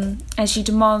 and she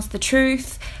demands the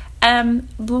truth. The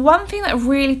one thing that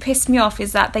really pissed me off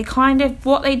is that they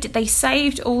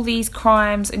saved all these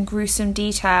crimes and gruesome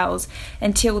details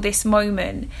until this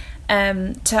moment,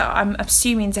 I'm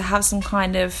assuming to have some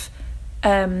kind of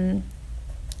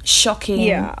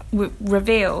shocking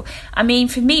reveal. I mean,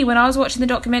 for me, when I was watching the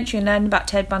documentary and learning about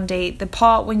Ted Bundy, the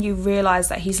part when you realise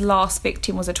that his last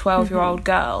victim was a 12-year-old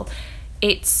girl,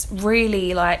 it's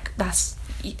really like,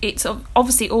 it's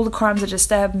obviously all the crimes are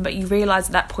disturbing, but you realise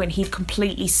at that point he'd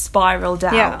completely spiraled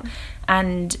out,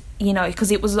 and you know,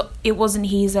 because it wasn't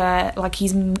his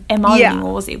his MO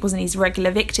anymore, it wasn't his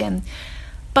regular victim.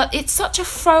 But it's such a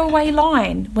throwaway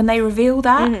line when they reveal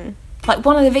that, like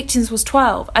one of the victims was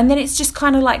 12, and then it's just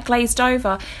kind of like glazed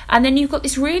over, and then you've got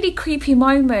this really creepy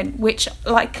moment, which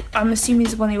like I'm assuming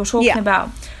is the one you're talking about,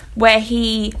 where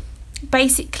he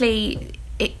basically.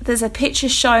 There's a picture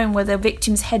shown where the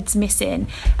victim's head's missing,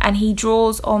 and he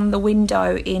draws on the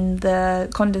window in the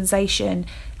condensation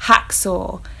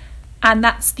hacksaw, and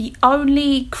that's the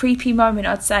only creepy moment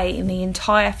I'd say in the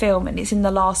entire film, and it's in the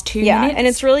last 2 minutes. And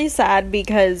it's really sad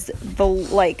because and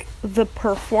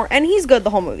he's good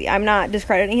the whole movie, I'm not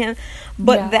discrediting him,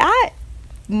 but that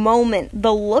moment,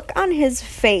 the look on his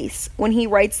face when he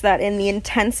writes that, and the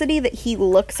intensity that he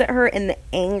looks at her, and the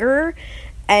anger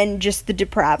and just the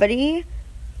depravity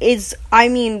is, I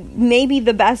mean, maybe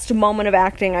the best moment of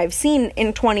acting I've seen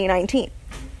in 2019.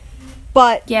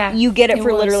 But you get it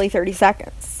for literally 30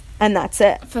 seconds, and that's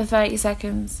it. For 30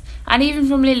 seconds. And even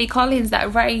from Lily Collins,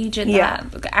 that rage and that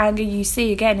anger you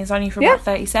see again is only for about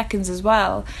 30 seconds as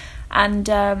well.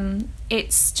 And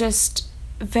it's just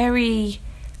very...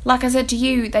 Like I said to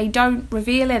you, they don't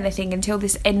reveal anything until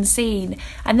this end scene.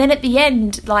 And then at the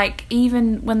end, like,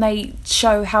 even when they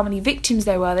show how many victims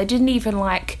there were, they didn't even,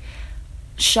 like...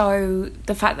 show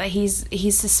the fact that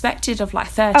he's suspected of like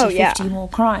 50 more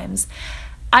crimes.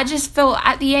 I just felt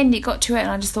at the end it got to it, and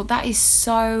I just thought that is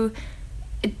so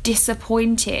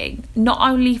disappointing, not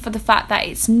only for the fact that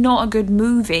it's not a good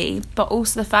movie, but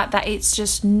also the fact that it's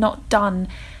just not done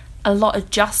a lot of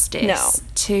justice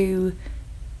to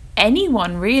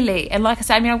anyone really. And like I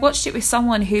said, I mean, I watched it with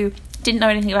someone who didn't know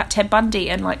anything about Ted Bundy,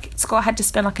 and like Scott had to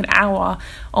spend like an hour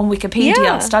on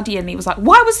Wikipedia studying, and he was like,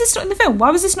 why was this not in the film?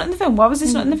 Why was this not in the film? Why was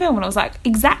this not in the film? And I was like,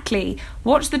 exactly,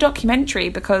 watch the documentary,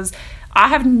 because I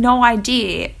have no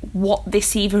idea what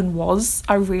this even was.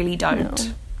 I really don't.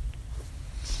 No.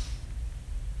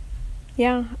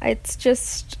 Yeah, it's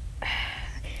just...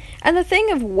 And the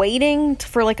thing of waiting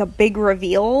for, like, a big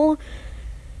reveal...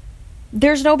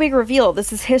 There's no big reveal.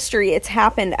 This is history. It's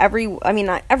happened.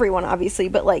 Not everyone, obviously,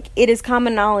 but, like, it is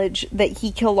common knowledge that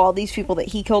he killed all these people, that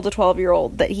he killed a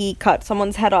 12-year-old, that he cut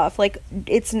someone's head off. Like,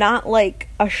 it's not, like,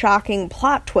 a shocking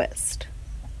plot twist.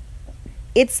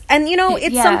 It's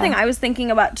something I was thinking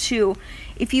about, too.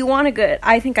 If you want a good...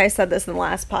 I think I said this in the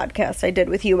last podcast I did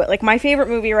with you, but, like, my favorite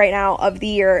movie right now of the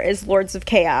year is Lords of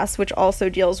Chaos, which also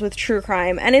deals with true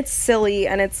crime, and it's silly,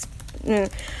 and it's...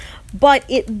 But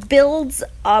it builds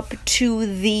up to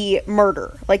the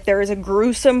murder. Like, there is a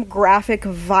gruesome, graphic,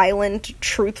 violent,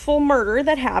 truthful murder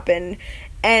that happened.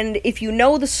 And if you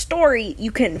know the story,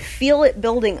 you can feel it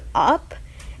building up.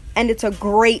 And it's a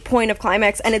great point of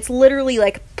climax. And it's literally,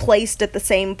 like, placed at the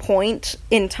same point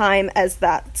in time as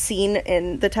that scene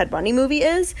in the Ted Bundy movie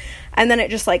is. And then it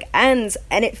just, like, ends.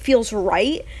 And it feels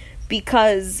right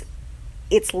because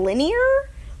it's linear.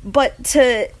 But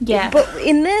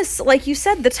in this, like you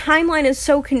said, the timeline is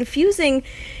so confusing.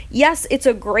 Yes, it's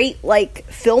a great, like,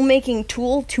 filmmaking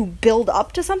tool to build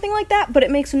up to something like that, but it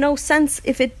makes no sense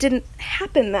if it didn't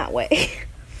happen that way.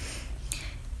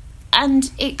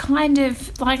 And it kind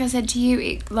of, like I said to you,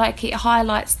 it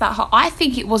highlights that. I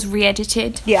think it was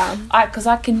re-edited. Yeah. Because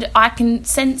I can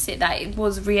sense it that it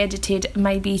was re-edited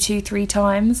maybe 2-3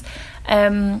 times.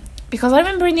 Because I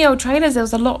remember in the old trailers there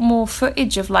was a lot more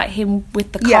footage of, like, him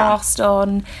with the cast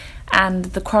on and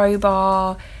the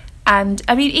crowbar. And,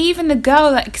 I mean, even the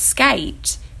girl that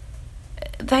escaped,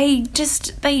 I'm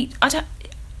just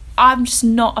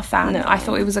not a fan. No. I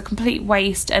thought it was a complete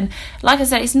waste. And, like I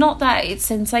said, it's not that it's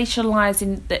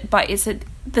sensationalising, but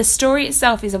the story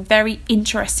itself is a very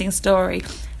interesting story.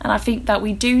 And I think that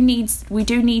we do need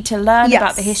to learn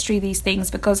about the history of these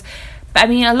things, because... But, I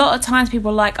mean, a lot of times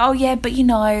people are like, oh, yeah, but, you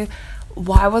know,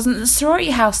 why wasn't the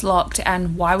sorority house locked?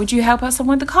 And why would you help out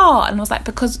someone with the car? And I was like,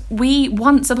 because we,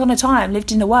 once upon a time,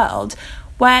 lived in a world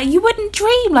where you wouldn't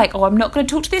dream, like, oh, I'm not going to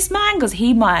talk to this man because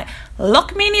he might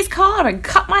lock me in his car and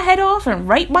cut my head off and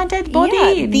rape my dead body.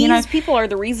 Yeah, and, these people are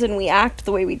the reason we act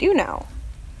the way we do now.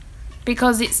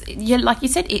 Because it's, like you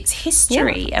said, it's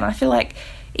history. Yeah. And I feel like...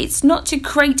 It's not to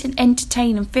create an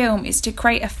entertaining film, it's to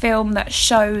create a film that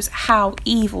shows how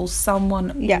evil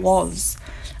someone was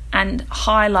and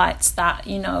highlights that,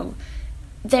 you know.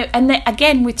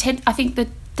 Again, with Ted, I think the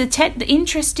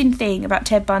interesting thing about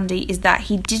Ted Bundy is that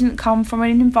he didn't come from an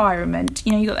environment,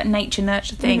 you know, you got that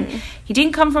nature-nurture thing. Mm-hmm. He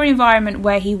didn't come from an environment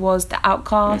where he was the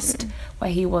outcast, where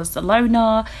he was the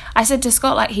loner. I said to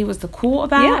Scott, like, he was the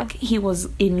quarterback, he was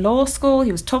in law school,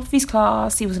 he was top of his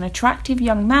class, he was an attractive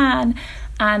young man.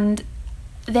 And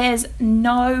there's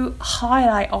no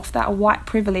highlight of that white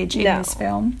privilege in this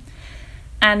film.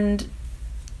 And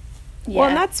well,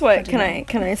 and that's what can I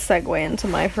segue into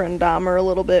My Friend Dahmer a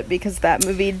little bit, because that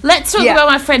movie... Let's talk about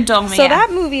My Friend Dahmer. So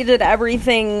that movie did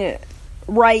everything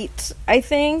right, I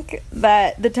think,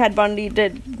 that the Ted Bundy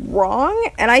did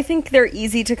wrong. And I think they're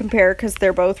easy to compare because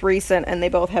they're both recent and they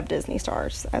both have Disney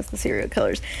stars as the serial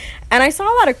killers. And I saw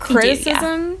a lot of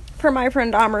criticism for My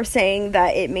Friend Dahmer saying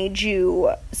that it made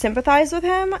you sympathize with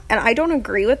him. And I don't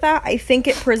agree with that. I think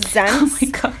it presents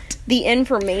the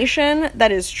information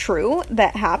that is true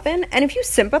that happened. And if you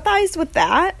sympathize with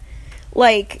that,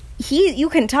 like, you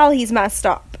can tell he's messed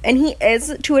up. And he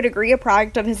is, to a degree, a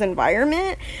product of his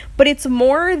environment. But it's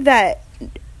more that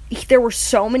there were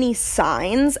so many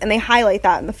signs, and they highlight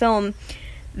that in the film,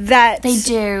 that they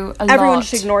do a everyone lot.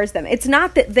 just ignores them. It's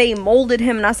not that they molded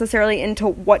him necessarily into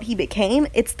what he became.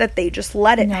 It's that they just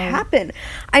let it happen.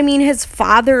 I mean, his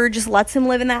father just lets him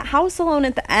live in that house alone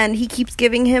at the end. He keeps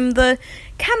giving him the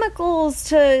chemicals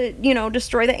to, you know,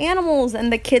 destroy the animals,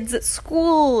 and the kids at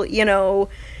school, you know...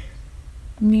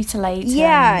 mutilate.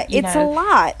 Yeah, it's a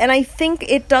lot. And I think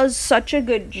it does such a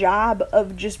good job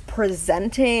of just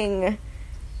presenting,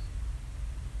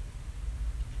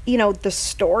 you know, the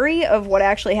story of what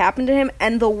actually happened to him,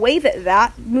 and the way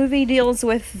that movie deals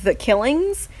with the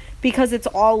killings, because it's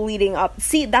all leading up.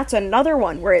 See, that's another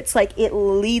one where it's like it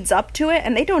leads up to it,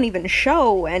 and they don't even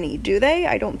show any, do they?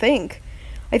 I don't think.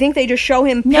 I think they just show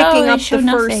him picking up the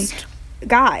first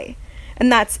guy.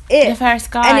 And that's it. The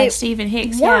first guy, and it Stephen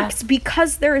Hicks, works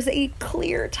because there is a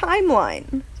clear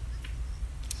timeline.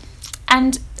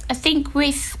 And I think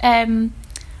with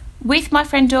My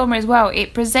Friend Dahmer as well,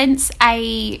 it presents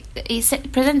a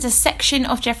section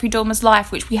of Jeffrey Dahmer's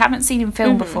life which we haven't seen in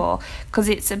film before, because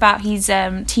it's about his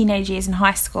teenage years in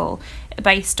high school.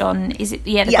 based on, is it,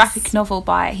 the Yes. graphic novel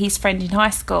by his friend in high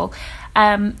school.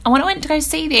 And when I went to go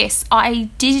see this, I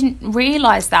didn't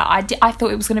realise that. I thought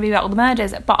it was going to be about all the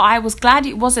murders, but I was glad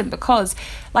it wasn't, because,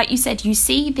 like you said, you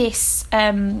see this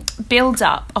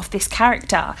build-up of this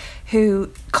character who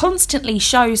constantly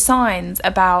shows signs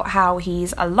about how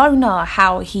he's a loner,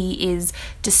 how he is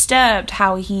disturbed,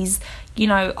 how he's,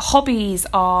 hobbies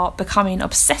are becoming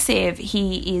obsessive.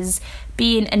 He is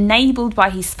being enabled by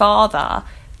his father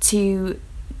to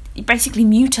basically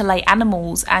mutilate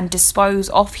animals and dispose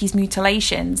of his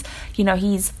mutilations.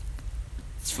 He's,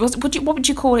 what would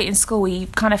you call it in school? He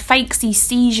kind of fakes these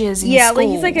seizures in school. Like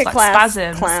he's like a class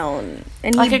spasms. clown,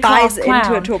 and like he buys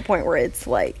into it to a point where it's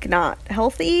like not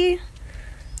healthy.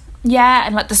 Yeah,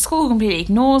 and like the school completely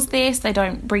ignores this. They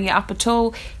don't bring it up at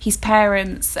all. His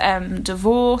parents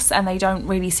divorce, and they don't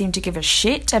really seem to give a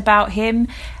shit about him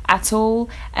at all.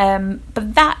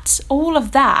 But all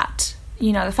of that,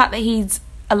 the fact that he's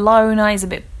a loner, he's a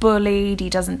bit bullied,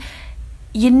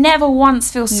 you never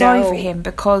once feel sorry for him,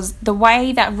 because the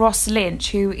way that Ross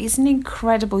Lynch, who is an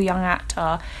incredible young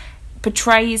actor,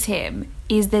 portrays him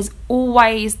is there's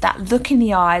always that look in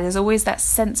the eye, there's always that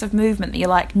sense of movement that you're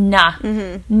like, nah,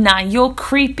 you're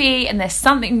creepy and there's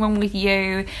something wrong with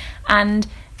you. And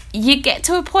you get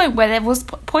to a point where there was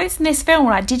points in this film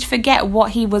where I did forget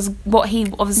what he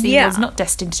obviously was not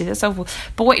destined to do, that's awful,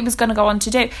 but what he was going to go on to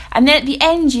do. And then at the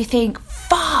end you think,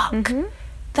 fuck,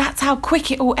 that's how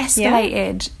quick it all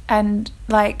escalated. And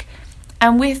like,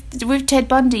 and with Ted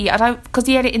Bundy, because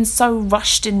he had it in so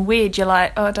rushed and weird, you're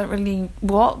like, oh, I don't really,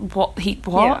 what.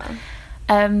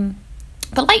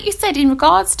 But like you said, in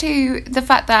regards to the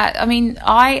fact that,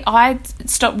 I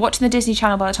stopped watching the Disney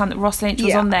Channel by the time that Ross Lynch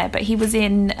was on there, but he was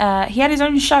in, he had his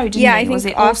own show, didn't he? I think was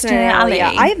it Austin and Ally?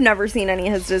 Yeah, I've never seen any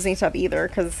of his Disney stuff either,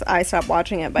 because I stopped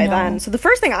watching it by then. So the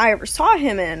first thing I ever saw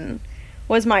him in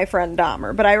was My Friend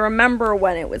Dahmer, but I remember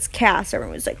when it was cast,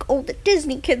 everyone was like, oh, the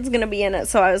Disney kid's gonna be in it,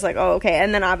 so I was like, oh, okay.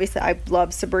 And then obviously I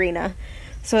love Sabrina,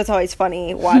 so it's always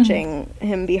funny watching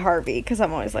him be Harvey, because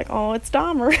I'm always like, oh, it's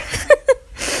Dahmer.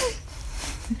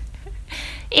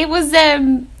 It was,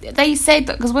 they said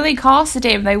that, because when they casted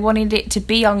him, they wanted it to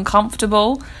be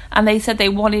uncomfortable, and they said they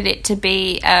wanted it to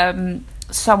be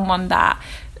someone that,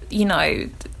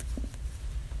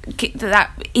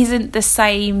 that isn't the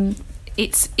same.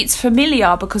 It's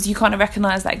familiar, because you kind of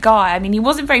recognise that guy. He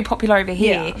wasn't very popular over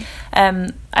here,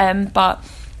 but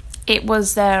it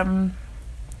was,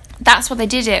 that's what they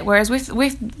did it. Whereas with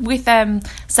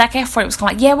Zac Efron, it was kind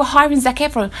of like, yeah, we're hiring Zac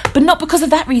Efron, but not because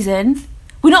of that reason.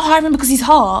 We're not hiring him because he's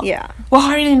hot. Yeah. We're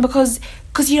hiring him because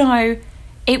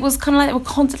it was kind of like they were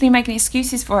constantly making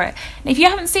excuses for it. And if you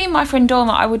haven't seen My Friend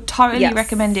Dahmer, I would totally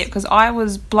recommend it, because I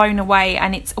was blown away.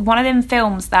 And it's one of them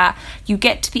films that you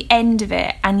get to the end of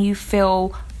it and you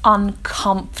feel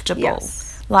uncomfortable.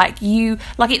 Yes. Like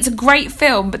it's a great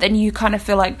film, but then you kind of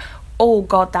feel like, oh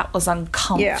God, that was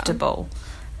uncomfortable. Yeah.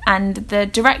 And the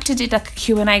director did like a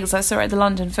Q&A, because I saw it at the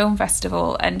London Film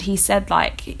Festival, and he said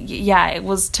it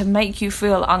was to make you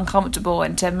feel uncomfortable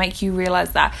and to make you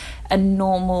realise that not a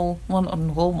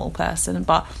normal person,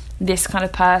 but this kind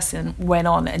of person went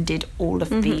on and did all of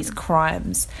these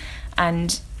crimes.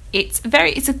 And it's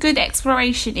a good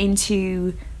exploration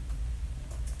into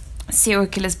serial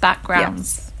killers'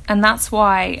 backgrounds. Yes. And that's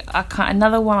why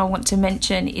another one I want to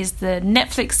mention is the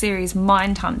Netflix series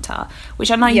Mindhunter,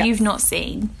 which I know you've not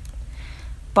seen,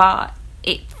 but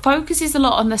it focuses a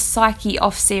lot on the psyche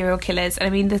of serial killers.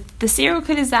 And the serial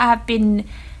killers that have been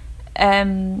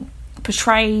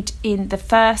portrayed in the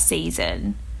first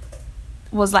season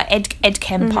was like Ed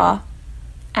Kemper,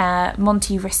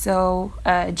 Monty Rissell,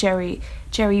 Jerry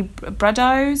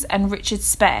Brados, and Richard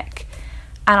Speck.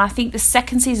 And I think the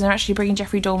second season are actually bringing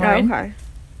Jeffrey Dahmer in. Okay.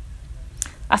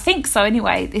 I think so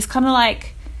anyway. It's kind of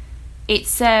like,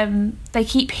 it's, they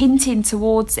keep hinting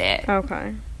towards it.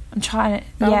 Okay. I'm trying to,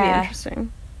 That'll be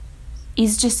interesting.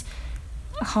 He's just,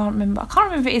 I can't remember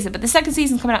if it is it, but the second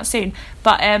season's coming out soon.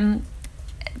 But,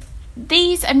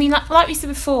 these, like we said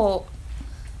before,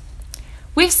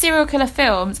 with serial killer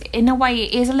films, in a way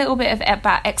it is a little bit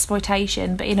about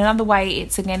exploitation, but in another way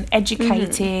it's, again,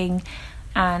 educating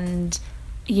and,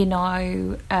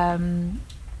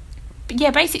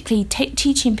 basically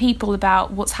teaching people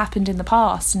about what's happened in the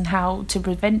past and how to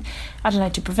prevent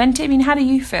it. How do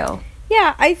you feel?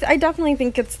 Yeah, I definitely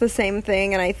think it's the same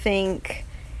thing, and I think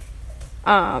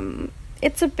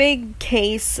it's a big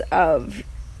case of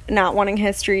not wanting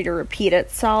history to repeat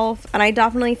itself. And I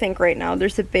definitely think right now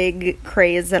there's a big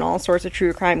craze in all sorts of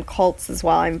true crime cults as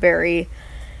well. I'm very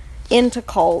into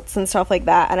cults and stuff like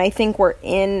that, and I think we're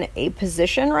in a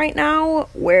position right now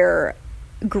where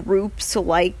groups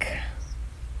like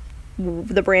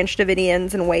the Branch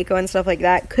Davidians and Waco and stuff like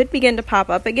that could begin to pop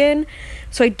up again.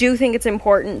 So I do think it's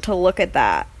important to look at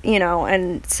that, you know,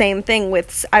 and same thing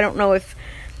with, I don't know if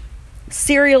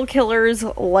serial killers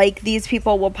like these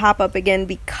people will pop up again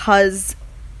because,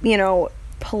 you know,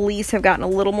 police have gotten a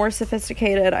little more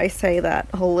sophisticated. I say that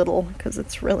a little because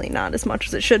it's really not as much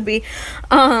as it should be.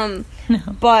 No.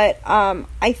 But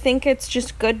I think it's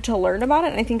just good to learn about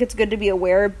it, and I think it's good to be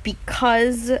aware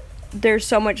because there's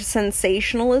so much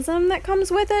sensationalism that comes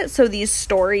with it. So these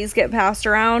stories get passed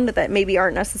around that maybe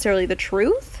aren't necessarily the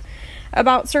truth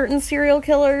about certain serial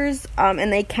killers,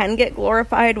 and they can get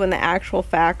glorified when the actual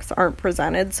facts aren't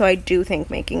presented. So I do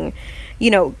think making, you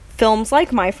know, films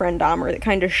like My Friend Dahmer that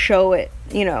kind of show it,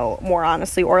 you know, more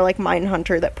honestly, or like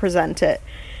Mindhunter that present it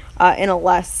in a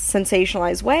less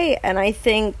sensationalized way. And I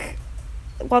think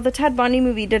while the Ted Bundy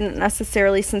movie didn't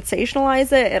necessarily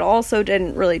sensationalize it, it also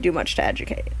didn't really do much to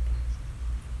educate.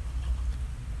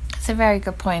 It's a very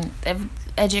good point.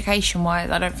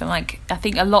 Education-wise, I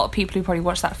think a lot of people who probably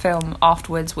watched that film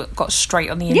afterwards got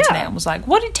straight on the internet and was like,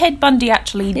 what did Ted Bundy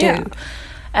actually do?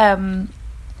 Yeah.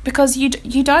 Because you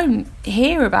don't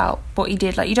hear about what he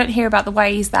did. Like, you don't hear about the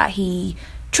ways that he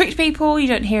tricked people. You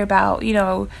don't hear about, you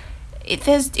know, it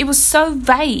was so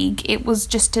vague. It was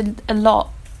just a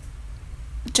lot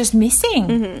just missing.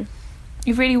 Mm-hmm.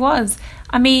 It really was.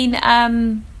 I mean,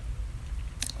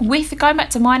 with going back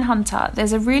to Mindhunter,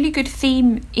 there's a really good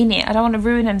theme in it. I don't want to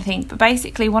ruin anything, but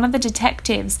basically one of the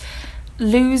detectives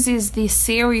loses the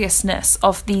seriousness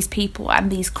of these people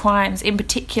and these crimes, in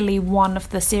particularly one of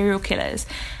the serial killers,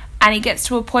 and he gets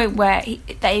to a point where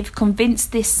they've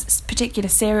convinced this particular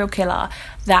serial killer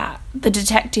that the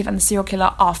detective and the serial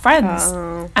killer are friends.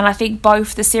 And I think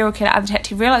both the serial killer and the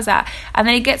detective realise that, and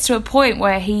then it gets to a point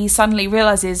where he suddenly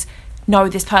realises, no,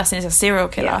 this person is a serial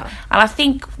killer. And I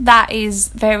think that is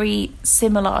very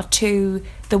similar to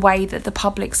the way that the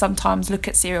public sometimes look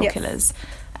at serial killers.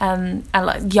 And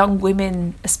like young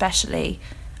women especially.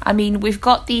 I mean, we've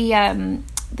got the new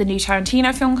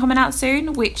Tarantino film coming out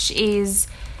soon, which is,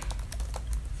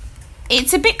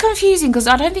 it's a bit confusing because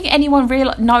I don't think anyone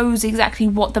really knows exactly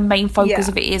what the main focus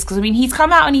of it is. Because I mean, he's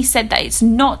come out and he said that it's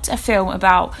not a film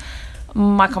about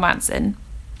Michael Manson,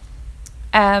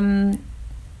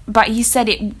 but he said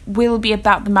it will be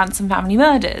about the Manson family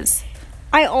murders.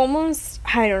 I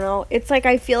don't know. It's like,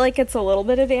 I feel like it's a little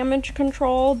bit of damage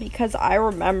control because I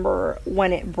remember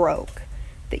when it broke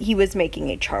that he was making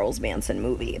a Charles Manson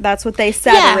movie. That's what they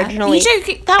said originally.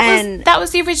 That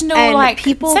was the original, like,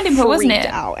 people selling point, wasn't it?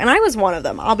 Out. And I was one of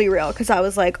them, I'll be real, because I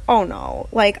was like, oh no.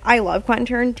 Like, I love Quentin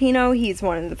Tarantino. He's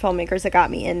one of the filmmakers that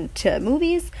got me into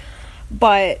movies.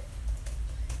 But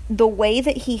the way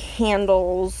that he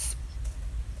handles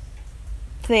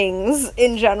things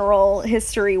in general,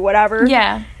 history, whatever,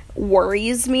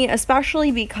 worries me,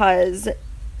 especially because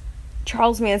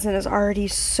Charles Manson is already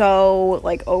so,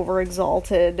 like,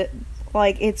 overexalted.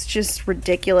 Like, it's just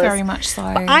ridiculous. Very much so.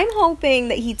 But I'm hoping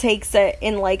that he takes it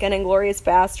in, like, an Inglourious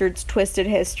Basterds twisted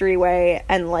history way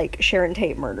and, like, Sharon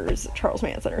Tate murders Charles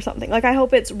Manson or something. Like, I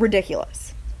hope it's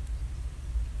ridiculous.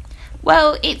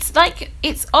 Well, it's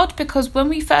odd because when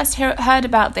we first heard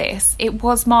about this, it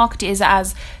was marketed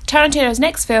as Tarantino's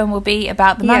next film will be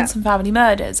about the Manson family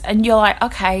murders. And you're like,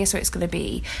 okay, so it's going to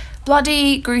be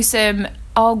bloody, gruesome,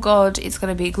 oh god, it's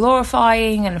going to be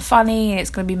glorifying and funny, and it's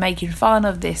going to be making fun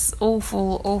of this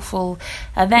awful, awful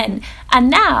event. And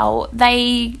now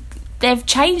they've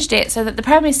changed it so that the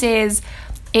premise is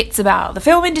it's about the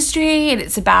film industry and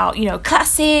it's about, you know,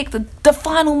 classic, the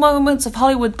final moments of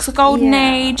Hollywood's golden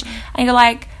age. And you're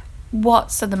like,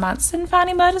 what? So the Manson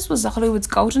family murders was Hollywood's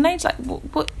golden age? Like,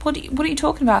 what are you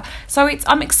talking about? So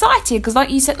I'm excited because, like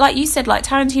you said, like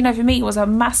Tarantino for me was a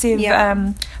massive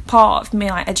part of me,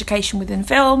 like, education within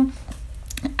film,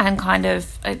 and kind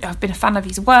of I've been a fan of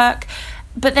his work.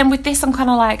 But then with this, I'm kind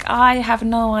of like, I have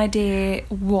no idea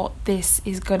what this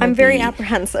is going to be. I'm very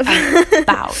apprehensive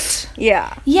about.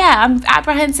 Yeah, I'm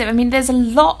apprehensive. I mean, there's a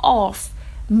lot of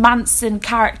Manson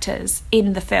characters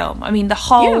in the film. I mean, the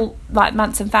whole like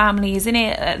Manson family is in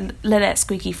it. Lynette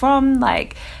Squeaky Fromm,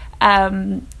 like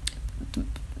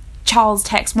Charles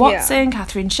Tex Watson,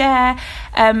 Catherine Sher,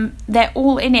 they're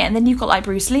all in it. And then you've got like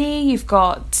Bruce Lee, you've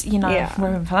got, you know,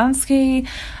 Roman Polanski,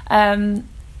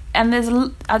 and there's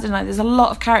there's a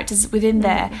lot of characters within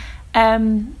there,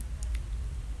 and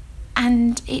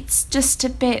it's just a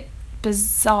bit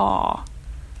bizarre.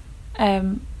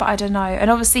 But I don't know. And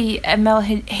obviously Emil,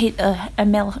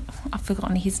 I've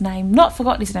forgotten his name. Not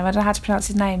forgotten his name. I don't know how to pronounce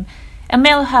his name.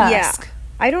 Emil Hirsch. Yeah.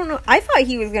 I don't know. I thought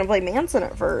he was going to play Manson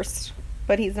at first,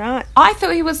 but he's not. I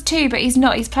thought he was too, but he's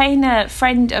not. He's playing a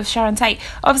friend of Sharon Tate.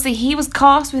 Obviously, he was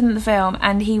cast within the film,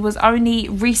 and he was only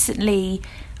recently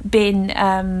been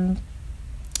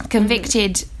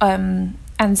convicted and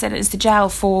sentenced to jail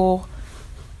for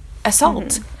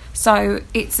assault. So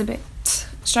it's a bit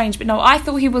strange. But no, I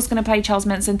thought he was going to play Charles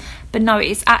Manson, but no,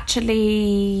 it's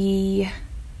actually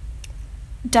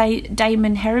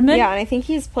Damon Herriman. Yeah, and I think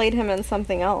he's played him in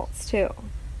something else too.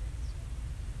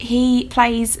 He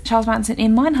plays Charles Manson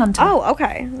in Mindhunter. Oh,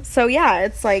 okay. So yeah,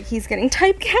 it's like he's getting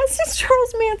typecast as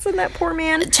Charles Manson, that poor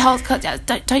man. Charles,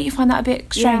 don't you find that a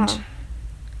bit strange? Yeah.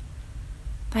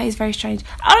 That is very strange.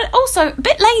 Also, a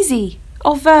bit lazy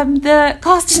of the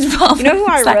casting department. You know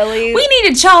who I really... We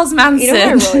needed Charles Manson. You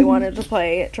know who I really wanted to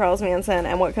play Charles Manson,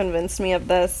 and what convinced me of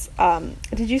this?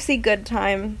 Did you see Good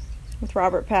Time with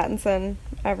Robert Pattinson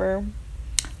ever?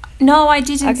 No, I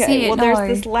didn't see it. Well, no.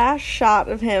 there's this last shot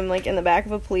of him like in the back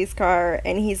of a police car,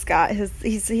 and he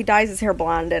dyes his hair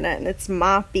blonde in it, and it's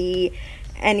moppy,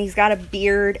 and he's got a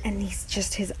beard, and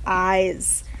his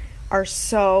eyes are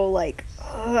so like,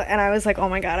 and I was like, oh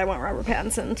my god, I want Robert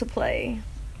Pattinson to play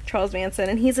Charles Manson,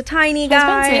 and he's a tiny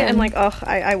guy. I'm like,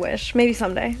 I wish, maybe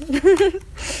someday.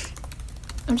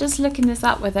 I'm just looking this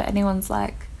up whether anyone's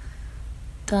like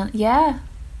done. Yeah.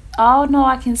 Oh no,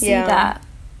 I can see that.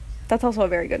 That's also a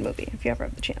very good movie, if you ever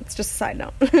have the chance. Just a side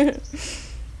note.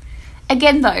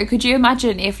 Again, though, could you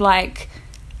imagine if, like...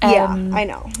 yeah, I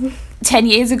know. 10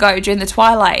 years ago, during the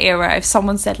Twilight era, if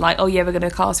someone said, like, oh, yeah, we're going to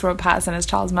cast Robert Pattinson as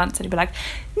Charles Manson, he'd be like,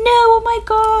 no, oh my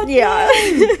god, yeah.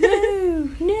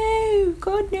 no,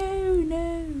 god, no.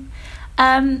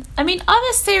 I mean,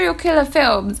 other serial killer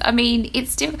films, I mean,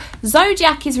 it's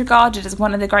Zodiac is regarded as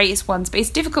one of the greatest ones, but it's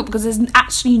difficult because there's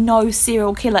actually no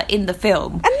serial killer in the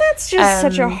film. And that's just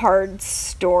such a hard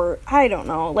story. I don't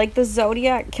know. Like, the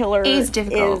Zodiac killer is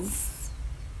difficult.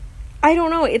 I don't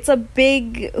know. It's a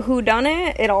big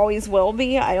whodunit. It always will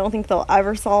be. I don't think they'll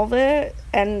ever solve it.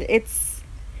 And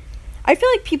I feel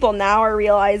like people now are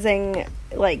realizing,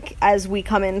 like, as we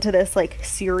come into this, like,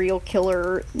 serial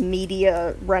killer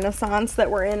media renaissance that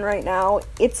we're in right now,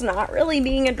 it's not really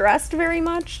being addressed very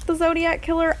much, the Zodiac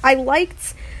killer. I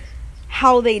liked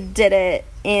how they did it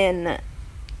in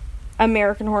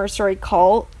American Horror Story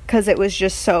Cult, because it was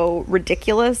just so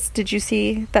ridiculous. Did you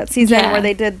see that season where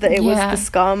they did it was the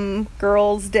Scum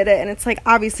girls did it, and it's like,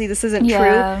 obviously this isn't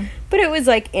true, but it was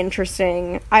like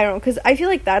interesting. I don't know, because I feel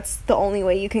like that's the only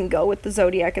way you can go with the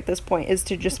Zodiac at this point, is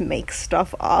to just make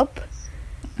stuff up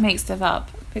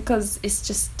because it's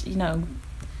just, you know,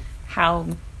 how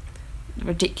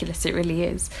ridiculous it really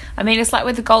is. I mean, it's like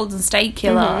with the Golden State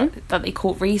Killer that they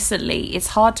caught recently. It's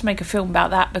hard to make a film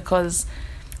about that because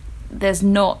there's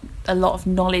not a lot of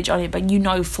knowledge on it, but you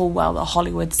know full well that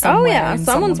Hollywood somewhere in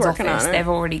someone's working office, on it. They've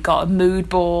already got a mood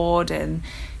board and,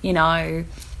 you know,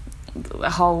 the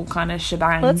whole kind of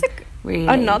shebang. Well, that's really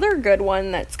another good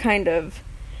one that's kind of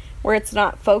where it's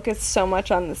not focused so much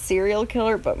on the serial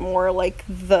killer, but more like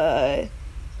the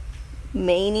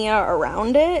mania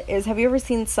around it. Is, have you ever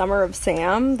seen Summer of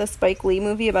Sam, the Spike Lee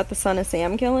movie about the Son of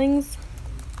Sam killings?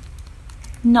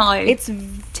 No. It's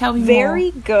Tell me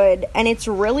very more. good, and it's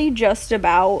really just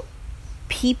about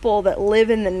people that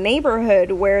live in the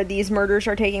neighborhood where these murders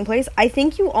are taking place. I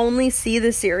think you only see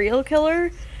the serial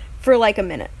killer for like a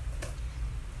minute.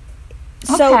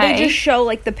 So they just show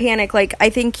like the panic. Like,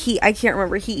 I think I can't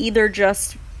remember, he either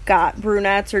just got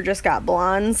brunettes or just got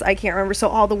blondes. I can't remember. So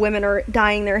all the women are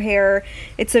dyeing their hair.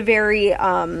 It's a very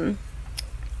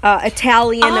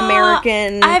Italian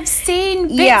American. I've seen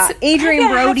bits. Yeah, Adrian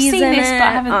Brody's in this,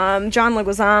 it. John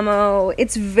Leguizamo.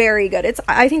 It's very good.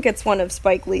 I think it's one of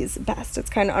Spike Lee's best. It's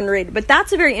kind of underrated, but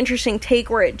that's a very interesting take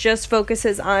where it just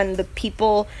focuses on the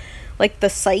people, like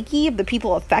the psyche of the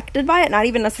people affected by it, not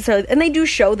even necessarily, and they do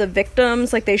show the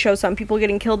victims, like they show some people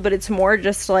getting killed, but it's more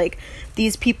just like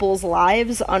these people's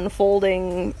lives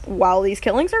unfolding while these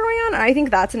killings are going on. And I think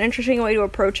that's an interesting way to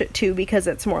approach it too, because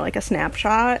it's more like a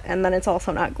snapshot, and then it's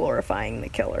also not glorifying the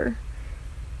killer.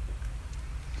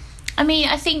 I mean,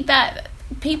 I think that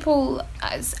people,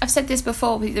 as I've said this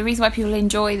before, the reason why people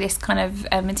enjoy this kind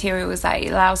of material is that it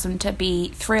allows them to be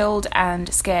thrilled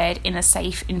and scared in a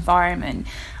safe environment.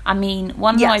 I mean,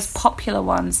 one of the most popular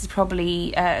ones is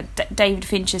probably David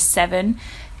Fincher's Seven.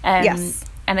 Yes.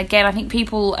 And again, I think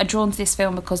people are drawn to this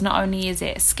film because not only is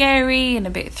it scary and a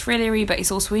bit thrillery, but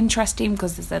it's also interesting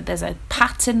because there's a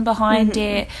pattern behind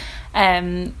it.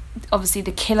 Obviously,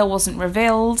 the killer wasn't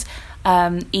revealed,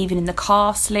 even in the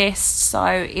cast list, so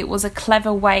it was a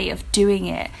clever way of doing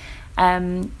it.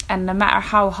 And no matter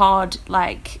how hard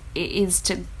like it is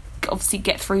to obviously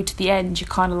get through to the end, you're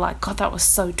kind of like, God, that was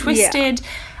so twisted.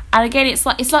 And again, it's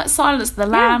like Silence of the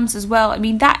Lambs as well. I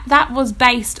mean, that was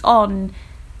based on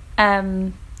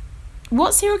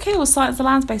what serial killer was Silence of the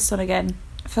Lambs based on again?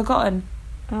 Forgotten.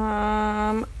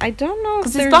 I don't know,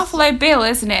 because it's Buffalo Bill,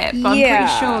 isn't it? But I'm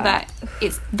pretty sure that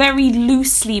it's very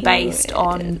loosely based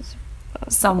on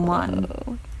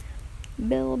someone.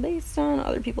 Bill based on.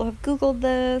 Other people have Googled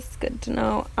this. Good to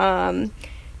know.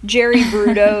 Jerry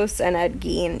Brudos and Ed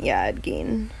Gein. Yeah, Ed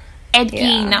Gein. Ed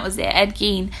Gein, that was it. Ed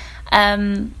Gein.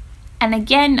 And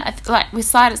again, like with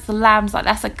Silence of the Lambs, like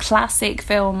that's a classic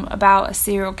film about a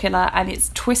serial killer, and it's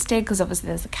twisted because obviously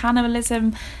there's a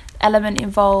cannibalism element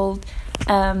involved.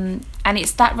 And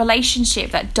it's that relationship,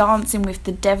 that dancing with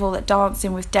the devil, that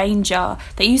dancing with danger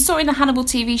that you saw in the Hannibal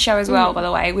TV show as well, by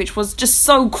the way, which was just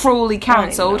so cruelly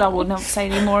cancelled. I will not say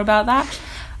any more about that.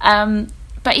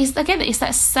 But it's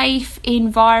that safe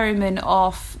environment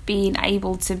of being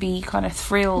able to be kind of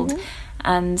thrilled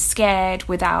and scared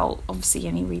without obviously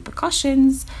any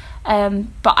repercussions.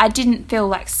 But I didn't feel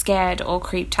like scared or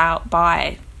creeped out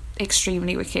by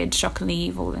extremely wicked, shockingly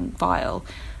evil and vile.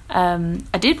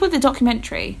 I did with the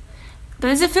documentary. But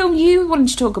there's a film you wanted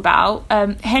to talk about,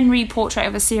 Henry, Portrait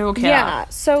of a Serial Killer. Yeah,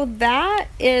 so that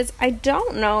is, I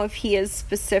don't know if he is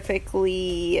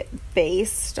specifically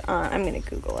based on, I'm going to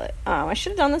Google it. I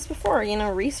should have done this before,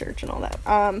 research and all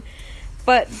that.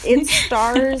 But it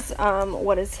stars,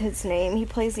 what is his name? He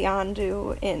plays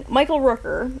Yondu in, Michael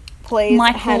Rooker plays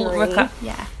Henry. Rooker,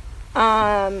 yeah.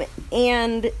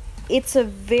 And it's a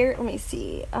very, let me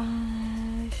see,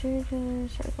 Michael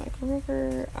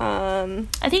Rooker.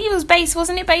 I think it was based,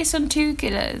 wasn't it based on two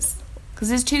killers? Because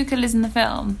there's two killers in the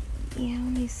film. Yeah,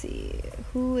 let me see.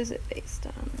 Who is it based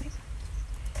on?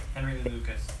 Henry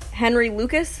Lucas. Henry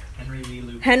Lucas? Henry Lee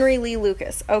Lucas. Henry Lee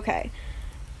Lucas, okay.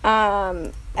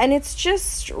 And it's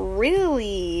just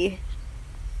really...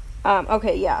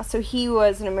 okay, yeah, so he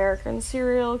was an American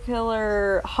serial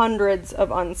killer. Hundreds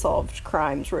of unsolved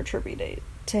crimes were attributed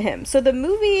to him. So the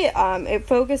movie, it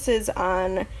focuses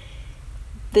on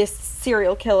this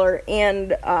serial killer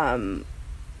and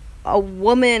a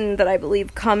woman that I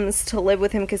believe comes to live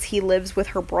with him because he lives with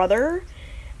her brother,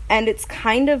 and it's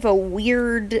kind of a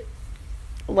weird,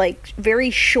 like,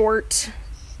 very short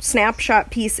snapshot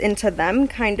piece into them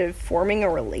kind of forming a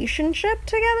relationship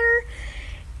together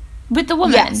with the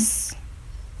woman. Yes.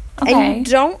 Okay. And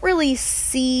you don't really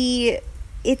see...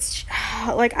 It's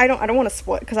like I don't want to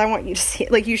spoil because I want you to see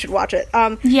it. Like, you should watch it.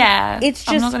 Yeah, it's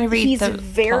just I'm not gonna read he's the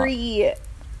very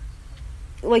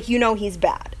plot. Like, he's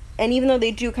bad, and even though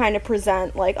they do kind of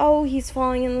present like, oh, he's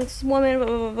falling in this woman, blah,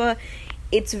 blah, blah, blah,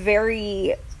 it's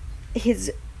very,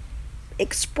 his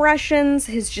expressions,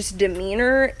 his just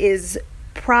demeanor is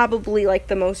probably like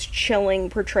the most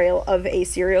chilling portrayal of a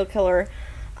serial killer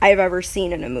I've ever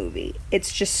seen in a movie.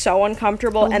 It's just so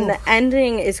uncomfortable. Ooh. And the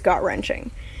ending is gut-wrenching.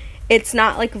 It's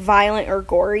not, like, violent or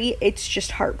gory. It's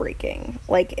just heartbreaking.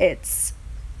 Like, it's...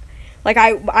 Like,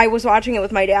 I was watching it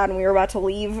with my dad, and we were about to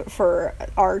leave for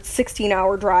our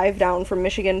 16-hour drive down from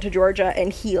Michigan to Georgia,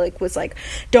 and he, like, was like,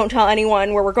 don't tell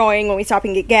anyone where we're going when we stop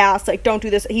and get gas. Like, don't do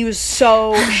this. He was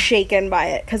so shaken by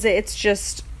it, because it's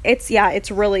just... It's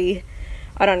really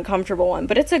an uncomfortable one,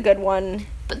 but it's a good one.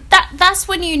 But that's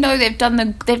when they've done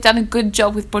a good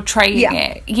job with portraying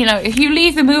it. If you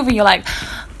leave the movie, you're like,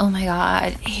 oh my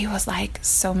god, he was like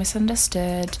so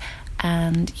misunderstood,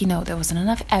 and there wasn't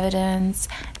enough evidence,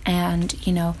 and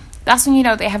that's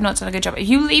when they have not done a good job. If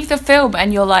you leave the film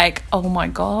and you're like, oh my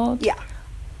god,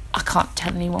 I can't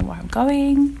tell anyone where I'm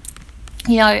going.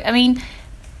 I mean,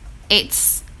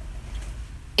 it's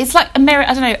like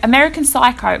American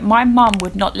Psycho. My mum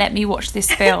would not let me watch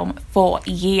this film for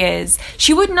years.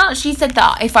 She would not. She said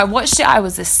that if I watched it, I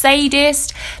was a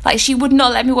sadist. Like, she would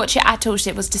not let me watch it at all.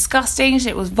 It was disgusting.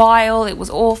 It was vile. It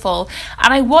was awful.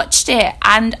 And I watched it,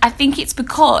 and I think it's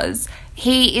because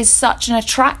he is such an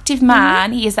attractive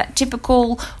man. He is that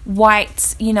typical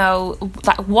white,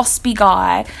 like waspy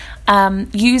guy,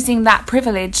 using that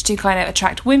privilege to kind of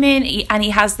attract women. And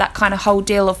he has that kind of whole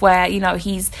deal of where,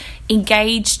 he's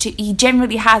engaged to, he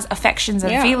generally has affections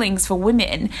and feelings for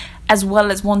women, as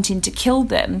well as wanting to kill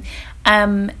them.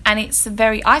 And it's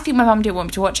I think my mum didn't want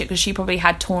me to watch it because she probably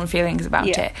had torn feelings about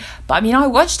it. But I mean, I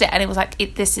watched it and it was like,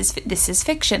 this is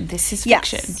fiction. This is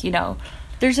fiction,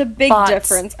 There's a big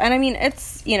difference. And I mean,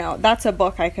 it's, that's a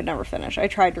book I could never finish. I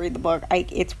tried to read the book.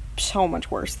 It's so much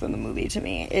worse than the movie to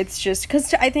me. It's just,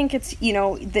 because I think it's,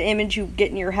 the image you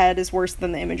get in your head is worse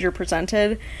than the image you're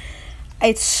presented.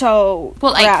 It's so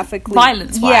graphically.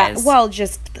 Violence-wise. Yeah, well,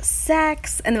 just the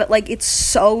sex. And, it's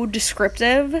so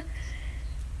descriptive.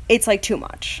 it's, like, too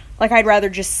much. Like, I'd rather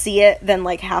just see it than,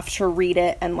 like, have to read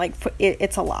it, and, like,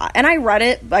 it's a lot. And I read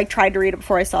it, I tried to read it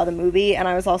before I saw the movie, and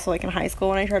I was also, like, in high school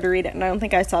when I tried to read it, and I don't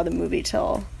think I saw the movie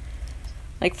till,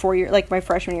 like, 4 years, like, my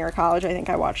freshman year of college. I think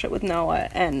I watched it with Noah,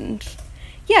 and,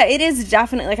 yeah, it is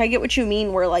definitely, like, I get what you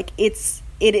mean, where, like, it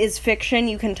is fiction,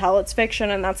 you can tell it's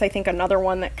fiction, and that's, I think, another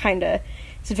one that kind of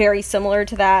is very similar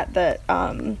to that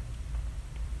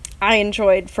I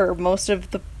enjoyed for most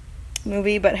of the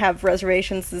movie, but have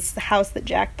reservations, is The House That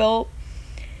Jack Built,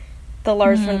 the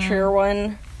Lars von Trier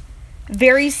one.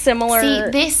 Very similar.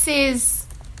 See,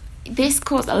 this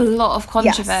caused a lot of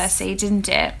controversy, yes. Didn't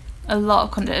it? A lot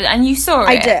of controversy. And you saw it.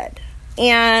 I did.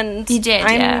 And you did,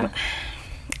 yeah.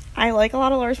 I like a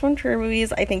lot of Lars von Trier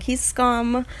movies. I think he's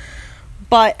scum.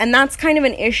 And that's kind of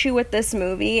an issue with this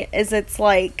movie, is it's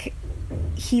like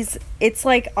it's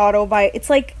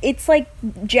like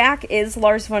Jack is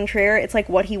Lars von Trier. It's like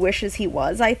what he wishes he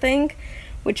was, I think,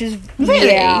 which is really,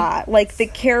 yeah, like the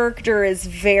character is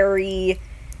very,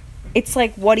 it's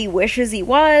like what he wishes he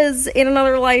was in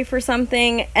another life or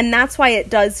something, and that's why it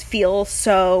does feel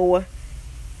so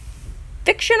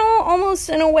fictional almost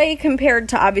in a way compared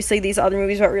to obviously these other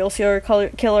movies about real serial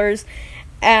killers.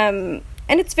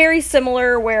 And it's very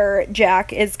similar where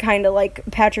Jack is kind of like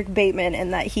Patrick Bateman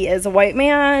in that he is a white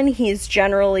man. He's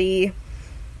generally,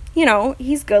 you know,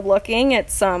 he's good looking.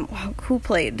 It's, who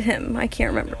played him? I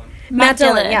can't remember. Matt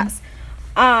Dillon, yes.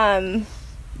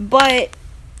 But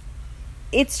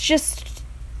it's just,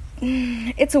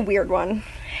 it's a weird one.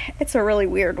 It's a really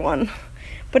weird one.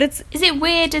 But it's... Is it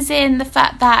weird as in the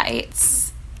fact that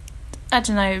it's, I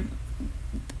don't know,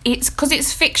 it's because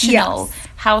it's fictional, yes.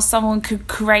 How someone could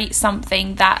create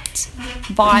something that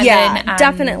violent. Yeah,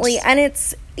 definitely. And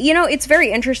it's, you know, it's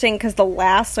very interesting because the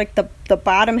last, like, the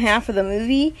bottom half of the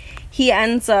movie, he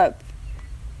ends up,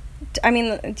 I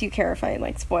mean, do you care if I,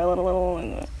 like, spoil it a little?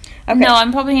 Okay. No,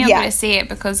 I'm probably not going to see it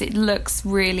because it looks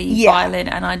really violent,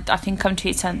 and I think I'm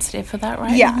too sensitive for that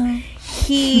right now.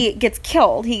 He gets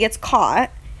killed, he gets caught,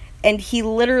 and he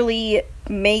literally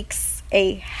makes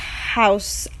a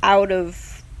house out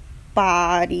of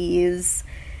bodies.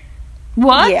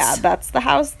 What? Yeah, that's the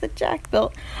house that Jack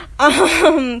built.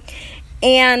 And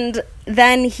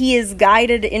then he is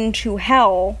guided into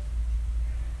hell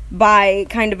by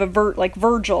kind of a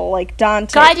Virgil, like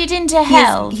Dante. Guided into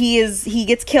hell? He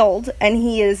gets killed, and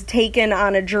he is taken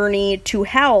on a journey to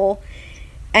hell,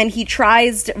 and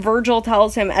Virgil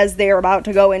tells him as they're about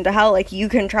to go into hell, like, you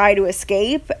can try to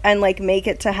escape and, like, make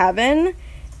it to heaven,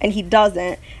 and he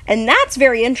doesn't. And that's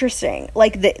very interesting.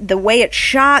 Like, the way it's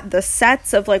shot, the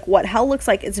sets of, like, what hell looks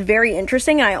like, it's very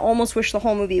interesting, and I almost wish the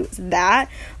whole movie was that.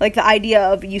 Like, the idea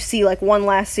of you see, like, one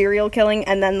last serial killing,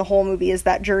 and then the whole movie is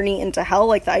that journey into hell,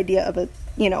 like, the idea of a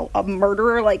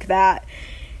murderer like that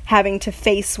having to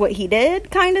face what he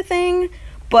did kind of thing.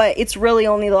 But it's really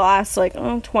only the last,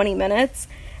 20 minutes.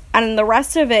 And the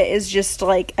rest of it is just,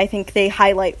 like, I think they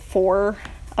highlight 4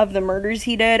 of the murders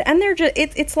he did, and they're just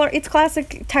it's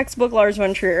classic textbook Lars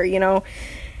von Trier, you know.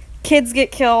 Kids get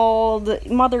killed,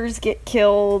 mothers get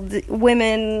killed,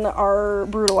 women are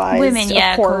brutalized,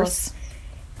 of course.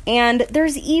 And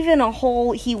there's even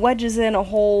he wedges in a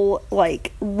whole,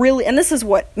 like, really, and this is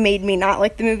what made me not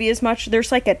like the movie as much,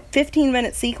 there's like a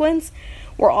 15-minute sequence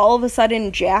where all of a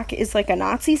sudden Jack is like a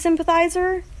Nazi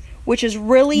sympathizer, which is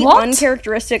really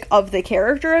uncharacteristic of the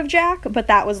character of Jack, but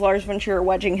that was Lars von Trier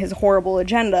wedging his horrible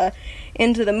agenda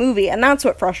into the movie, and that's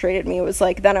what frustrated me. It was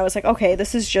like, then I was like, okay,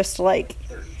 this is just like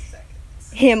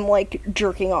him, like,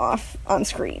 jerking off on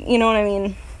screen, you know what I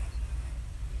mean?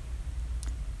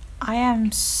 I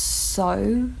am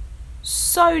so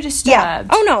disturbed. Yeah.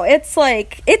 Oh no, it's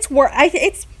like, it's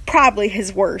probably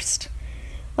his worst.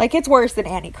 Like, it's worse than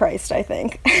Antichrist, I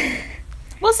think.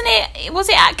 Was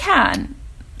it at Cannes?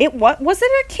 Was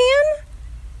it at Cannes?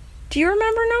 Do you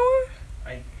remember, Noah?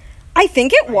 I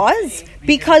think it was,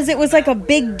 because it was like a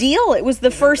big deal. It was the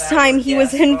first time he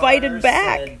was invited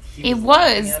back. It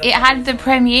was. It had the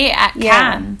premiere at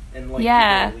Cannes.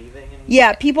 Yeah.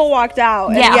 Yeah, people walked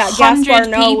out. Yeah, and Gaspar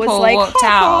Noé was like, walked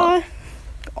out.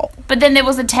 But then there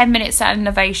was a 10-minute standing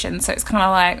ovation, so it's kind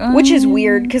of like... Which is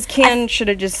weird, because Cannes should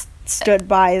have just stood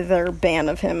by their ban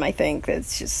of him, I think.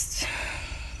 It's just...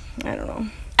 I don't know.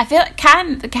 I feel like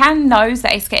Cannes knows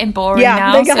that it's getting boring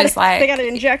now, so it's like... They gotta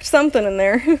inject something in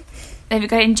there. They've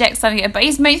got to inject something, but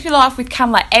it makes me laugh with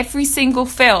Cannes, like, every single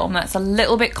film that's a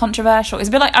little bit controversial. It's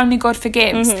a bit like Only God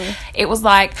Forgives. Mm-hmm. It was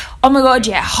like, oh my god,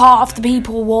 yeah, half the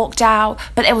people walked out,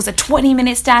 but there was a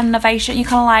 20-minute standing ovation. You're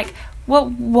kind of like, well,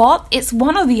 what? It's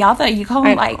one or the other. You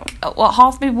can't,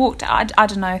 half the people walked out. I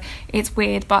don't know. It's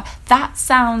weird, but that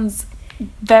sounds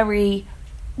very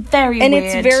very and weird.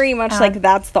 It's very much like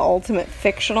that's the ultimate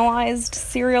fictionalized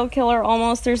serial killer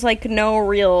almost. There's like no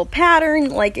real pattern.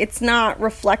 Like, it's not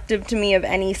reflective to me of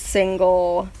any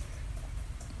single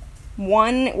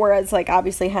one, whereas like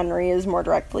obviously Henry is more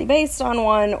directly based on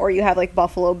one, or you have like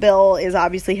Buffalo Bill is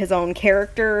obviously his own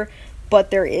character, but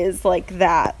there is like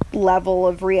that level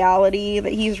of reality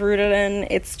that he's rooted in.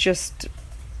 It's just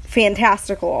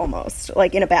fantastical almost,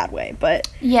 like in a bad way. But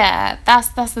yeah, that's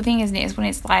the thing, isn't it? Is when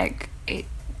it's like it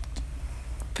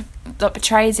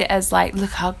portrays it as like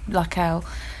look how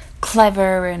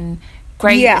clever and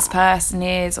great this person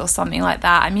is, or something like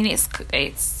that. I mean, it's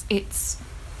I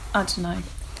don't know,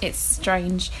 it's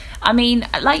strange. I mean,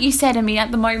 like you said, I mean,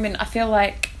 at the moment I feel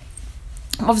like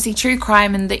obviously true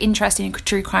crime and the interest in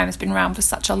true crime has been around for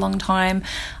such a long time.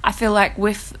 I feel like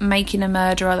with Making a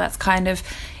Murderer, that's kind of,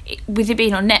 with it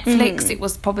being on Netflix, it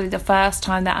was probably the first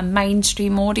time that a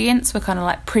mainstream audience were kind of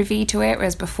like privy to it,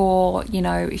 whereas before, you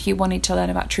know, if you wanted to learn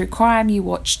about true crime, you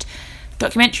watched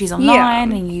documentaries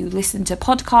online and you listened to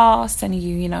podcasts and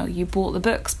you bought the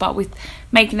books. But with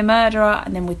Making a Murderer,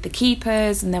 and then with The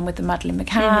Keepers, and then with the Madeleine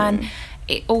McCann,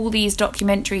 all these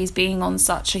documentaries being on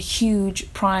such a huge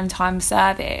primetime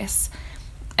service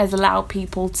has allowed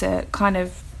people to kind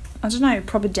of, I don't know,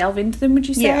 probably delve into them, would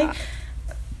you say? Yeah.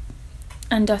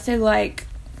 And I feel like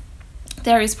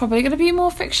there is probably going to be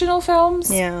more fictional films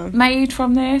made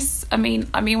from this. I mean,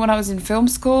 when I was in film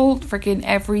school, freaking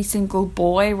every single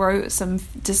boy wrote some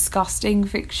disgusting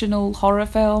fictional horror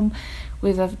film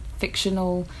with a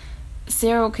fictional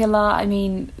serial killer. I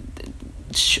mean,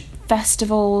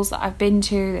 festivals that I've been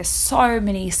to, there's so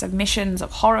many submissions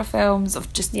of horror films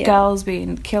of just girls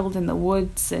being killed in the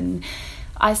woods. And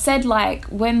I said, like,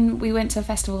 when we went to a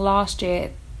festival last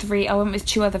year, I went with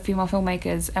 2 other female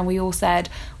filmmakers, and we all said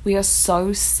we are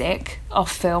so sick of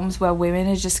films where women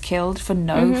are just killed for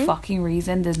no fucking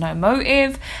reason. There's no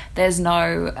motive, there's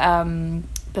no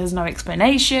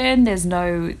explanation, there's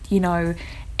no,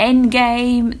 end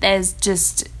game. It's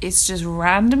just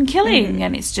random killing,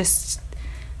 and it's just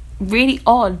really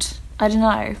odd. I don't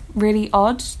know, really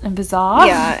odd and bizarre.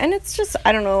 Yeah, and it's just,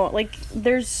 I don't know, like,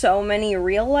 there's so many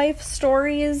real life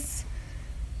stories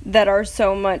that are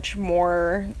so much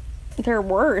more, they're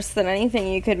worse than anything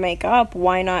you could make up.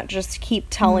 Why not just keep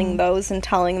telling those and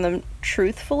telling them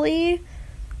truthfully?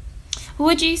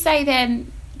 Would you say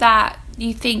then that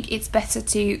you think it's better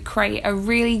to create a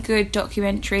really good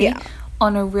documentary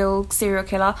on a real serial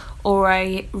killer, or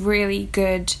a really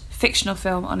good fictional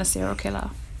film on a serial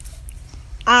killer?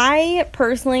 I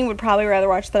personally would probably rather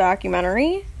watch the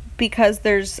documentary, because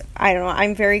I don't know,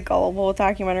 I'm very gullible with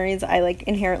documentaries. I like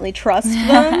inherently trust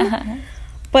them.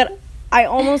 But I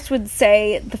almost would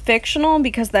say the fictional,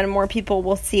 because then more people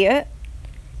will see it.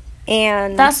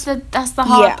 And that's the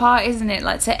hard part, isn't it?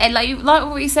 Like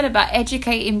what you said about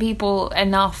educating people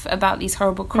enough about these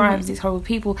horrible crimes, these horrible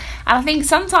people. And I think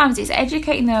sometimes it's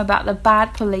educating them about the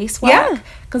bad police work,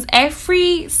 because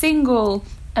every single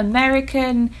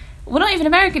American, well, not even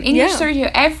American, English story,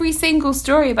 every single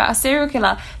story about a serial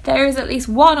killer, there is at least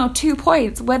 1 or 2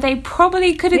 points where they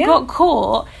probably could have got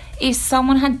caught if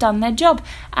someone had done their job.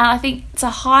 And I think to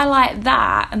highlight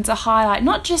that, and to highlight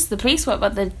not just the police work,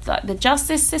 but the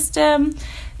justice system,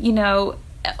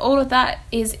 all of that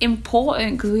is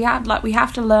important, because we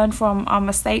have to learn from our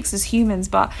mistakes as humans.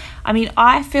 But I mean,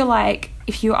 I feel like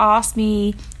if you asked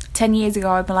me 10 years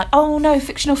ago, I'd be like, oh no,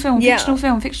 fictional film,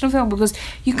 because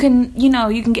you can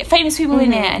get famous people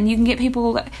in it, and you can get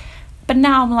people but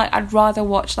now I'm like, I'd rather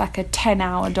watch like a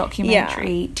 10-hour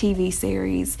documentary TV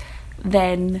series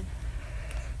than,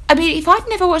 I mean, if I'd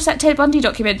never watched that Ted Bundy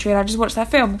documentary and I just watched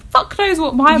that film, fuck knows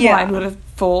what my mind would have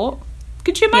thought.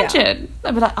 Could you imagine?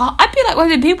 I'd be like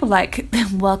one of the people like,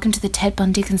 welcome to the Ted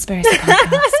Bundy Conspiracy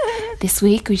Podcast. This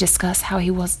week we discuss how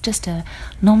he was just a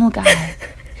normal guy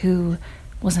who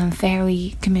was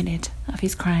unfairly committed of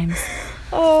his crimes.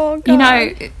 Oh,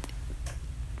 God.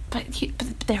 But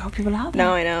there are people out there.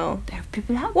 No, I know. There are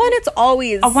people out there. Well, it's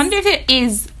always... I wonder if it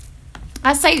is...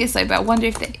 I say this though, but I wonder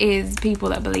if there is people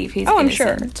that believe he's innocent. I'm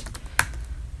sure.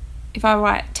 If I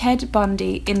write Ted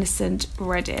Bundy innocent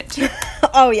Reddit.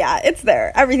 Oh yeah, it's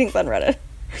there. Everything's on Reddit.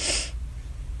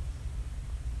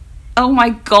 Oh my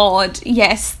God,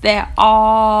 yes, there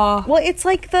are. Well, it's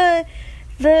like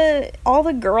all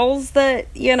the girls that,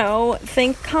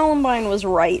 think Columbine was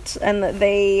right, and that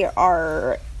they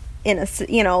are innocent,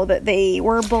 that they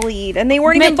were bullied, and they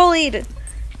weren't even bullied.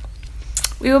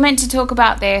 We were meant to talk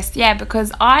about this,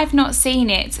 because I've not seen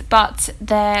it, but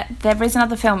there is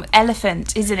another film,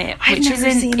 Elephant, isn't it? Which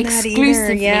isn't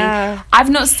exclusively. I've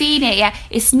not seen it yet.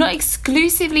 It's not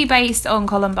exclusively based on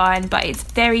Columbine, but it's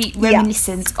very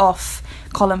reminiscent of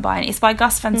Columbine. It's by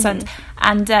Gus Van Sant,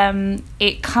 and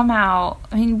it come out.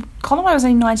 I mean, Columbine was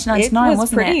only 1999,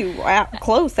 wasn't it? It was pretty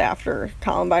close after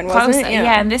Columbine, wasn't it?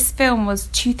 Yeah, and this film was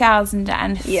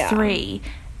 2003,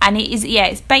 and it is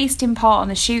it's based in part on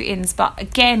the shootings. But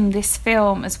again, this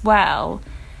film as well,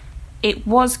 it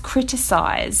was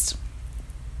criticised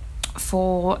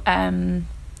for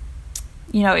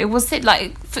it was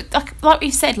like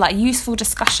we've said, like useful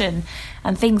discussion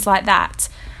and things like that,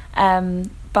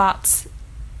 but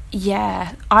is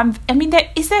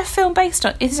there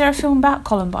a film about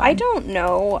Columbine? I don't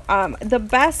know. The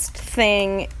best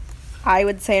thing I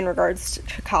would say in regards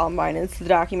to Columbine is the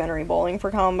documentary Bowling for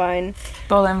Columbine.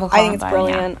 Bowling for Columbine, I think it's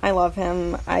brilliant. I love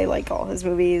him. I like all his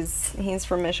movies. He's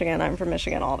from Michigan. I'm from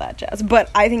Michigan, all that jazz.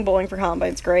 But I think Bowling for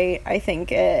Columbine's great. I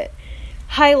think it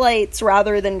highlights,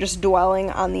 rather than just dwelling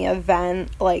on the event,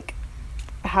 like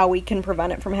how we can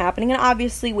prevent it from happening. And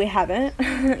obviously we haven't.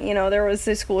 There was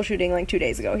this school shooting like 2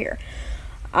 days ago here.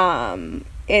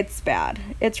 It's bad.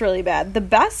 It's really bad. The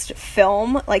best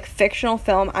film, like fictional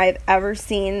film I've ever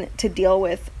seen to deal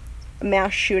with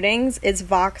mass shootings is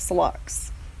Vox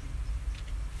Lux.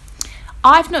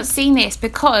 I've not seen this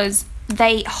because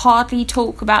they hardly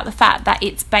talk about the fact that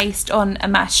it's based on a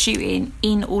mass shooting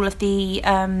in all of the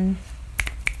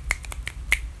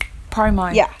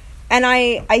promo. Yeah. And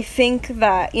I think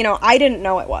that, I didn't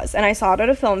know it was. And I saw it at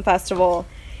a film festival.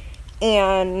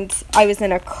 And I was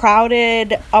in a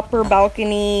crowded upper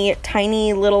balcony,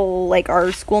 tiny little, like,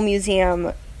 our school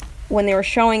museum when they were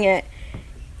showing it.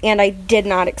 And I did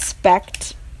not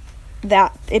expect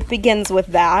that. It begins with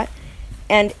that.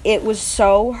 And it was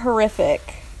so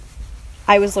horrific.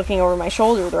 I was looking over my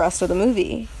shoulder the rest of the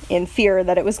movie in fear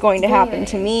that it was going to happen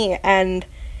to me. And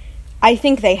I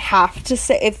think they have to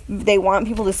say, if they want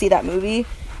people to see that movie,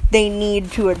 they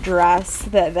need to address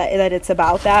that it's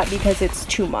about that, because it's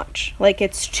too much. Like,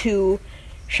 it's too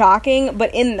shocking.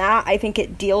 But in that, I think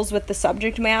it deals with the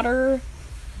subject matter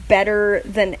better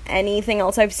than anything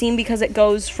else I've seen, because it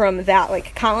goes from that,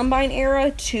 like, Columbine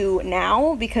era to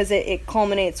now, because it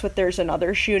culminates with, there's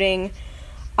another shooting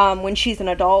when she's an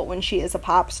adult, when she is a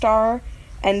pop star,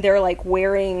 and they're, like,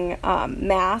 wearing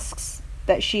masks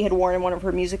that she had worn in one of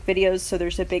her music videos. So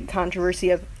there's a big controversy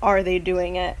of, are they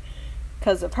doing it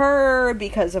because of her,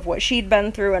 because of what she'd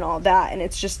been through and all that. And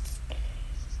it's just,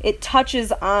 it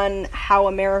touches on how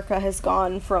America has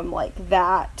gone from, like,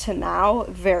 that to now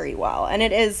very well. And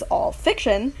it is all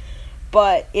fiction,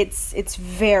 but it's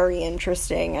very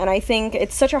interesting. And I think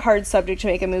it's such a hard subject to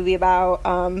make a movie about.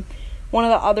 One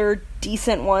of the other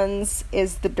decent ones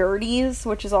is The Dirties,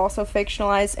 which is also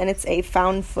fictionalized, and it's a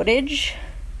found footage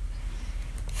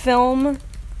film,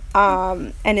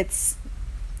 and it's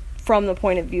from the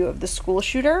point of view of the school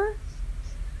shooter,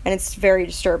 and it's very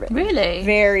disturbing. Really?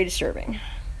 Very disturbing.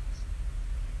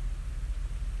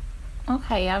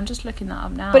 Okay, I'm just looking that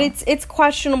up now. But it's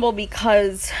questionable,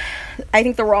 because I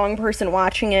think the wrong person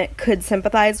watching it could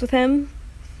sympathize with him.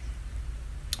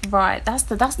 Right, that's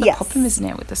the problem, isn't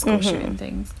it, with the school shooting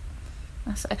things?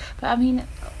 But I mean,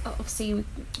 obviously, we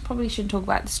probably shouldn't talk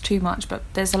about this too much, but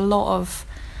there's a lot of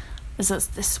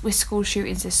with school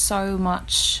shootings, there's so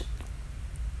much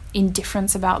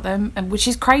indifference about them, and which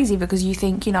is crazy, because you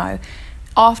think,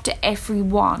 after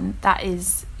everyone that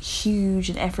is huge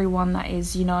and everyone that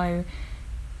is,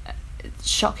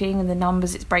 shocking, and the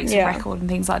numbers, it breaks a record and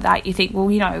things like that, you think,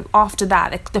 well, after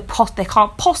that there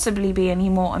can't possibly be any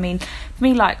more. I mean, for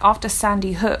me, like, after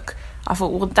Sandy Hook, I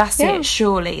thought, well, that's it,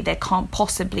 surely there can't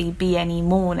possibly be any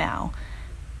more now.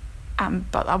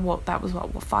 But that was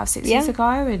 5-6 years ago,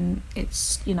 and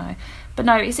it's, but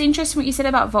no, it's interesting what you said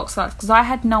about Vox Lux, because I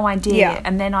had no idea,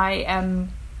 and then I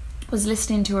was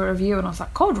listening to a review, and I was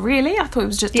like, God, really? I thought it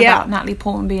was just about Natalie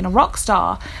Portman being a rock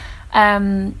star,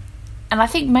 and I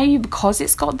think maybe because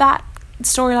it's got that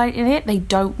storyline in it, they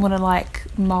don't want to, like,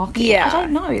 market it. I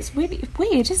don't know, it's really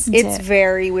weird, isn't it? It's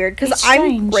very weird, because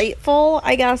I'm grateful,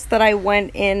 I guess, that I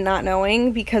went in not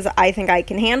knowing, because I think I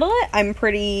can handle it. I'm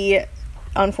pretty,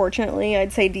 unfortunately,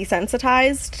 I'd say,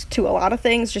 desensitized to a lot of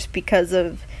things, just because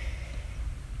of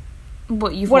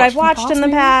what I've watched in the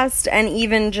past, and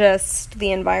even just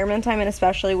the environment I'm in,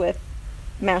 especially with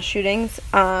mass shootings.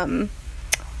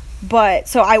 But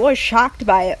so I was shocked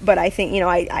by it, but I think,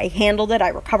 I handled it, I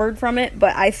recovered from it.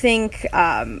 But I think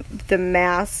the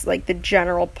mass, like, the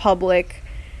general public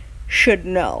should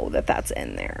know that that's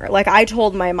in there. Like, I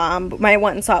told my mom, I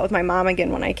went and saw it with my mom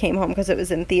again when I came home, because it was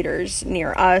in theaters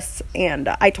near us, and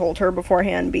I told her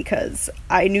beforehand, because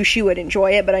I knew she would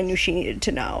enjoy it, but I knew she needed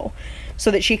to know,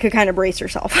 so that she could kind of brace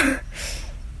herself.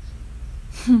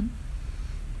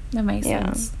 That makes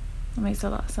sense. That makes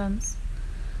a lot of sense.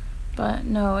 But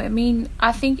no, I mean,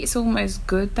 I think it's almost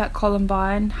good that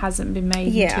Columbine hasn't been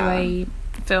made into a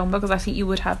film, because I think you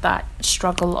would have that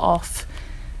struggle off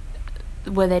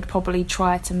where they'd probably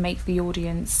try to make the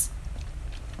audience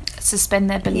suspend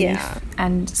their belief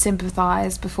and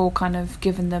sympathise before kind of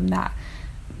giving them that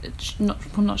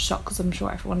not shock, because I'm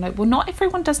sure everyone knows. Well, not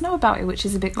everyone does know about it, which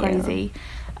is a bit crazy.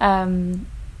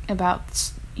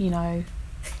 About, you know,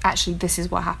 actually this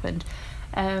is what happened.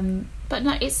 But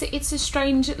no, it's a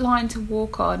strange line to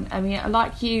walk on. I mean,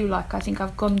 like you, like, I think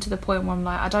I've gone to the point where I'm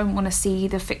like, I don't want to see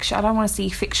the fiction. I don't want to see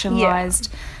fictionalized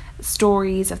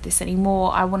stories of this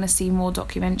anymore. I want to see more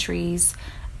documentaries.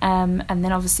 And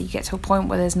then obviously you get to a point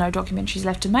where there's no documentaries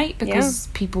left to make because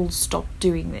people stop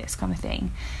doing this kind of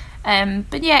thing.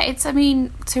 But yeah, it's, I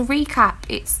mean, to recap,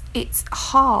 it's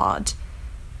hard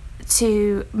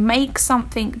to make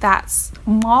something that's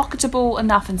marketable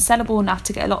enough and sellable enough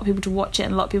to get a lot of people to watch it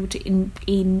and a lot of people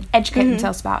to educate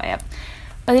themselves about it,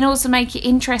 but then also make it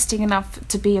interesting enough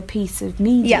to be a piece of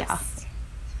media.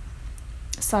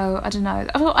 So I don't know,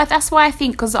 that's why I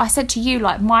think, because I said to you,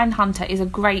 like, Mindhunter is a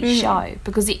great show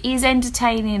because it is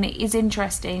entertaining, it is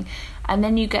interesting, and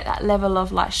then you get that level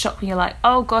of like shock when you're like,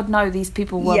 oh god, no, these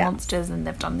people were monsters and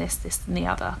they've done this and the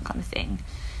other kind of thing.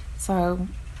 So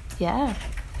yeah.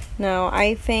 No,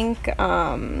 I think,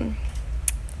 I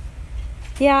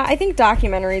think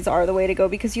documentaries are the way to go,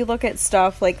 because you look at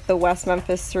stuff like the West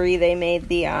Memphis 3, they made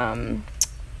the,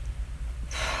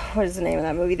 what is the name of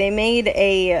that movie? They made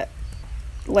a,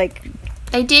 like...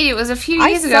 They did, it was a few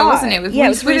years ago, wasn't it? With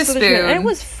Reese Witherspoon. And it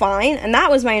was fine, and that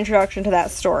was my introduction to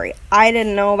that story. I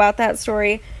didn't know about that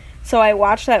story, so I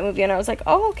watched that movie, and I was like,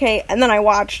 oh, okay. And then I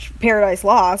watched Paradise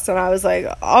Lost, and I was like,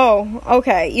 oh,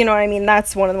 okay. You know what I mean?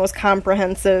 That's one of the most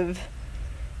comprehensive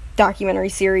documentary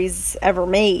series ever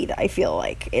made, I feel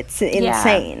like. It's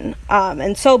insane.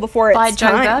 And so before it's by Joe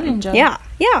Berlinger.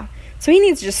 Yeah. So he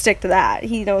needs to just stick to that.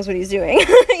 He knows what he's doing.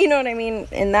 You know what I mean?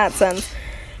 In that sense.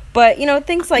 But, you know,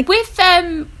 things like... With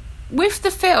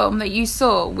the film that you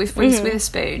saw with Reese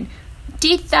Witherspoon,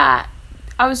 did that...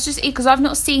 I was just... Because I've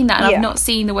not seen that, and I've not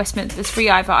seen the West Memphis 3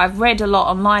 either. I've read a lot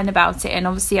online about it, and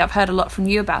obviously I've heard a lot from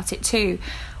you about it too.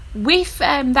 With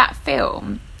that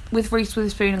film, with Reese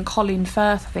Witherspoon and Colin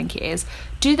Firth, I think it is,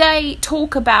 do they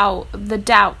talk about the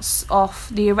doubts of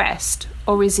the arrest,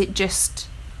 or is it just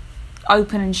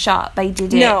open and shut? They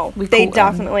did it. No, they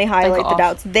definitely highlight the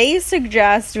doubts. They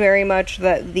suggest very much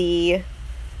that the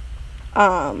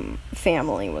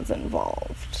family was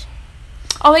involved.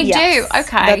 Oh, they do?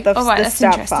 Okay. That the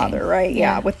stepfather, right?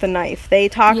 Yeah, with the knife. They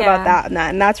talk about that,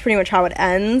 and that's pretty much how it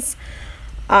ends.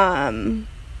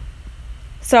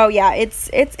 So yeah, it's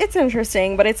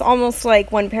interesting, but it's almost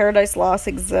like when Paradise Lost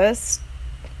exists,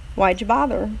 why'd you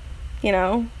bother? You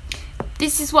know?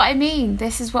 This is what I mean.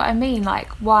 Like,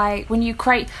 why, when you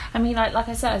create... I mean, like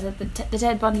I said, the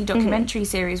Ted Bundy documentary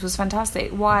series was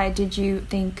fantastic. Why did you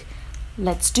think,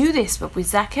 let's do this, but with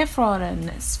Zac Efron, and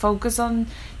let's focus on...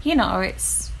 You know,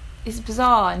 it's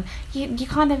bizarre. And you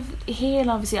kind of hear,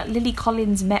 obviously, like, Lily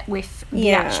Collins met with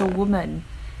the actual woman.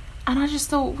 And I just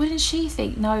thought, wouldn't she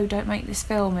think, no, don't make this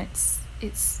film. It's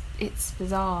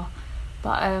bizarre.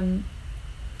 But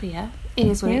yeah, it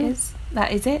is what it is.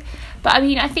 That is it. But I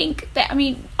mean,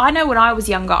 I know when I was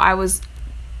younger, I was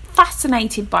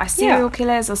fascinated by serial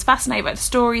killers. I was fascinated by the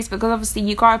stories, because obviously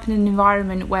you grow up in an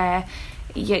environment where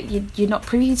you're not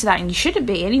privy to that, and you shouldn't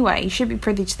be anyway. You should be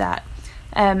privy to that.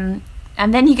 And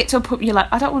then you get to a point where you're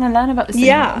like, I don't want to learn about this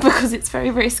anymore, because it's very,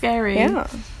 very scary. Yeah.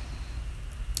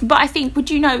 But I think,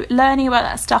 learning about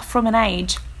that stuff from an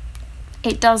age,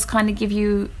 it does kind of give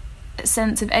you a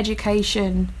sense of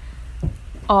education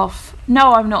of,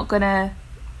 no, I'm not going to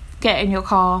get in your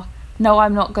car. No,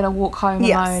 I'm not going to walk home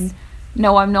alone.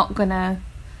 No, I'm not going to,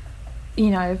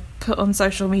 put on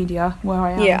social media where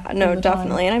I am. Yeah, no,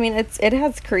 definitely. And I mean, it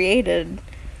has created,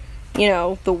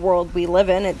 the world we live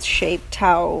in. It's shaped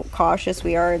how cautious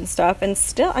we are and stuff. And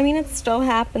still, I mean, it still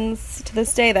happens to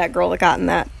this day. That girl that got in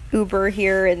that Uber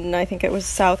here in, I think it was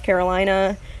South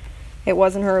Carolina, it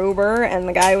wasn't her Uber, and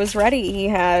the guy was ready. He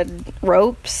had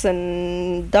ropes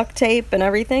and duct tape and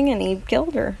everything, and he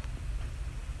killed her.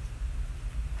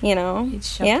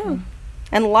 It's shocking. Yeah.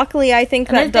 And luckily, I think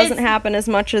that doesn't happen as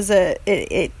much as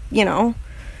it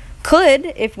could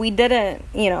if we didn't,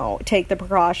 take the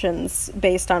precautions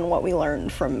based on what we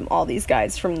learned from all these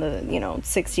guys from the,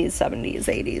 60s, 70s,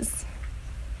 80s.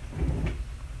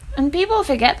 And people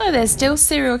forget, though, there's still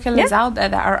serial killers out there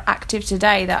that are active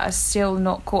today that are still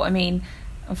not caught. I mean,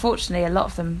 unfortunately, a lot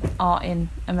of them are in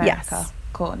America,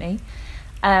 Courtney.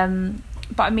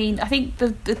 But I mean, I think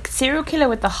the serial killer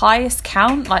with the highest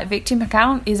count, like victim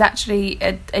count, is actually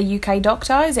a UK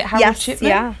doctor. Is it Harold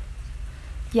Shipman?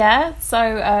 Yeah, so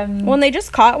Well, and they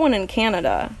just caught one in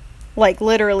Canada, like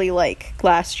literally like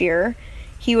last year.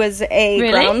 He was a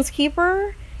Really?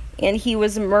 groundskeeper, and he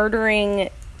was murdering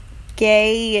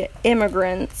gay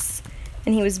immigrants,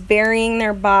 and he was burying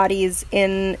their bodies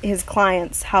in his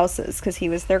clients' houses because he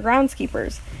was their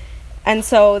groundskeepers. And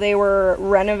so they were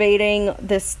renovating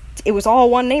this. It was all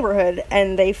one neighborhood,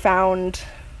 and they found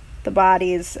the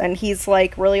bodies, and he's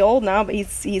like really old now, but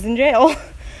he's in jail.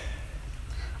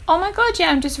 oh my god, yeah,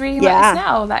 I'm just reading about this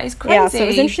now. That is crazy. Yeah, so it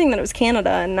was interesting that it was Canada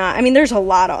and not. I mean, there's a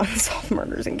lot of unsolved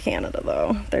murders in Canada,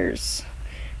 though. There's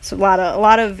a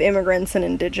lot of immigrants and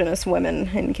Indigenous women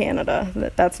in Canada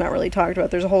that's not really talked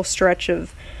about. There's a whole stretch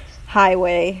of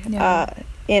highway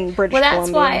in British Columbia. Well,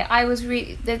 that's why I was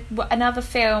another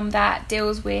film that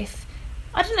deals with,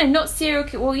 I don't know, not serial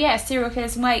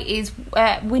killers in a way, is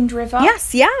Wind River.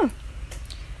 Yes, yeah.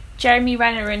 Jeremy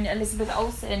Renner and Elizabeth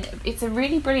Olsen. It's a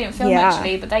really brilliant film,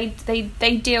 actually, but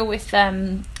they deal with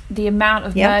the amount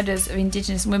of murders of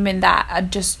Indigenous women that are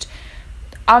just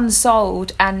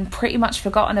unsolved and pretty much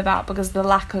forgotten about because of the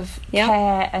lack of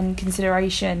care and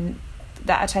consideration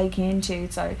that are taken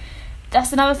into. So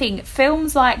that's another thing.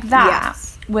 Films like that,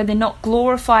 where they're not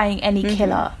glorifying any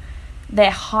killer, they're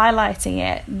highlighting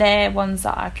it. They're ones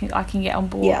that I can get on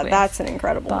board with. Yeah, that's an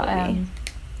incredible movie.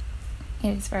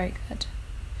 It is very good.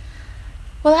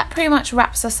 Well, that pretty much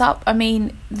wraps us up. I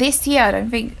mean, this year I don't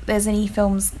think there's any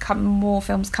more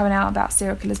films coming out about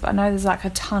serial killers, but I know there's like a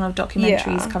ton of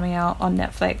documentaries coming out on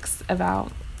Netflix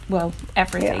about, well,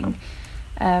 everything.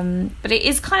 But it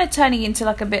is kind of turning into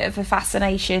like a bit of a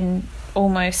fascination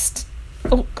almost.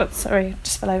 Oh god, sorry,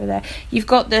 just fell over there. You've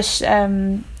got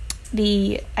the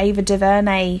Ava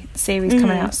DuVernay series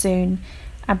coming out soon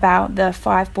about the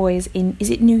 5 boys in,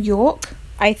 is it New York?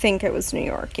 I think it was New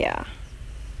York, yeah.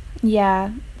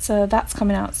 Yeah, so that's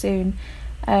coming out soon.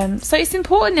 So it's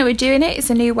important that we're doing it. It's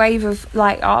a new wave of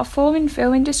like art form in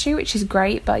film industry, which is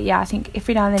great. But yeah, I think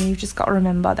every now and then you've just got to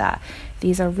remember that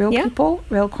these are real people,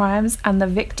 real crimes, and the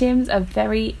victims are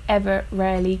very ever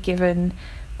rarely given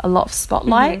a lot of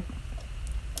spotlight.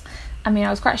 I mean, I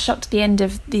was quite shocked at the end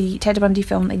of the Ted Bundy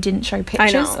film they didn't show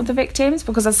pictures of the victims,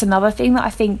 because that's another thing that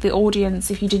I think the audience,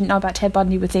 if you didn't know about Ted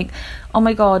Bundy, would think, oh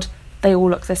my god, they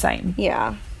all look the same.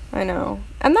 Yeah, I know.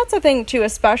 And that's the thing too,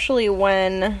 especially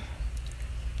when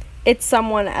it's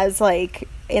someone as like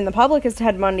in the public as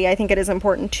Ted Bundy. I think it is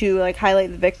important to like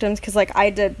highlight the victims, because like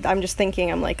I'm just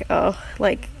thinking, I'm like, oh,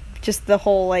 like just the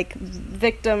whole like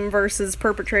victim versus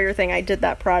perpetrator thing. I did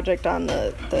that project on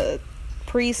the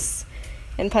priests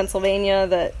in Pennsylvania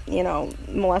that, you know,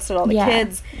 molested all the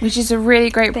kids, which is a really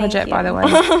great project, by the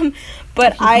way.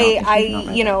 But I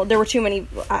you know, there were too many,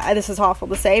 this is awful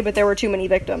to say, but there were too many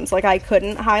victims. Like, I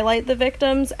couldn't highlight the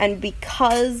victims, and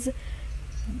because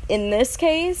in this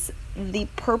case the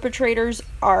perpetrators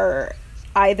are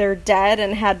either dead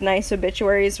and had nice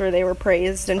obituaries where they were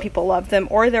praised and people loved them,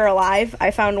 or they're alive.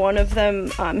 I found one of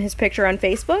them, his picture on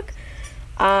Facebook,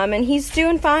 and he's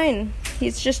doing fine.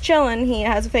 He's just chilling. He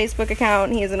has a Facebook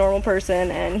account. He is a normal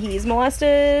person, and he's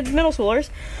molested middle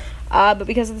schoolers. But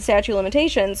because of the statute of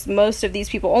limitations, most of these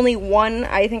people, only one,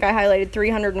 I think I highlighted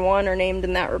 301 are named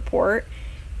in that report,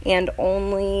 and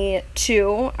only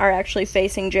 2 are actually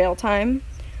facing jail time.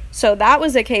 So that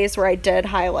was a case where I did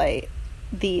highlight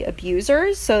the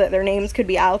abusers so that their names could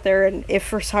be out there, and if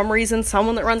for some reason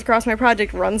someone that runs across my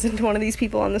project runs into one of these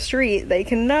people on the street, they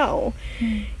can know.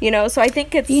 You know, so I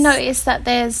think it's... You notice that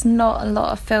there's not a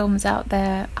lot of films out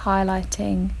there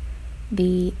highlighting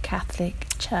the Catholic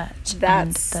Church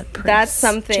and the priests. That's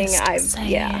something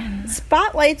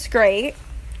Spotlight's great,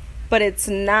 but it's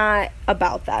not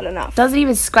about that enough. Doesn't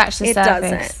even scratch the surface. It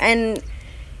doesn't. And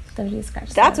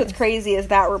that's what's crazy, is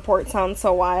that report sounds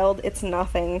so wild. It's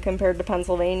nothing compared to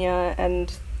Pennsylvania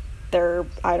and their,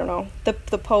 I don't know, the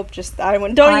Pope just,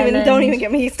 don't even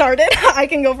get me started. I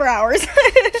can go for hours.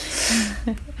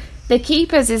 The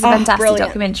Keepers is a fantastic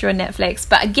documentary on Netflix,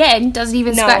 but again, doesn't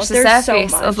even scratch the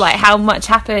surface of like how much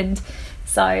happened.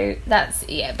 So that's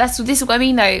this is what I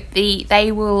mean though. They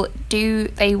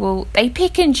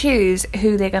pick and choose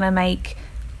who they're gonna make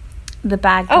the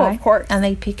bad guy. Oh, of course. And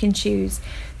they pick and choose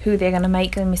who they're gonna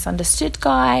make the misunderstood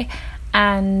guy.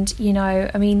 And, you know,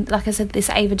 I mean, like I said, this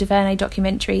Ava DuVernay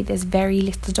documentary, there's very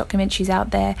little documentaries out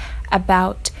there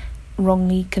about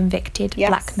wrongly convicted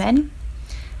black men.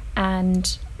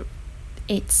 And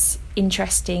it's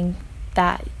interesting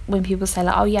that when people say,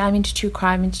 like, oh yeah, I'm into true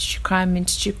crime.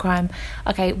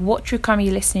 Okay, what true crime are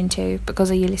you listening to? Because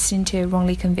are you listening to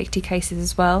wrongly convicted cases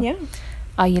as well? Yeah.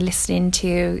 Are you listening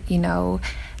to, you know,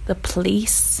 the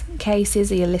police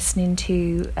cases? Are you listening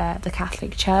to the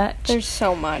Catholic Church? There's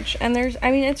so much, and there's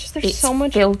so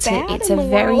much filtered. bad It's in a the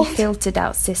very world. filtered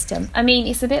out system. I mean,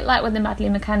 it's a bit like when the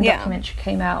Madeleine McCann documentary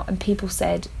came out, and people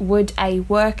said, would a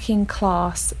working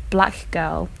class black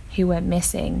girl who went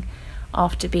missing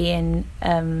after being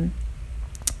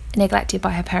neglected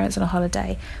by her parents on a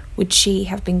holiday, would she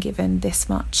have been given this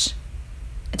much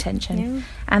attention? Yeah.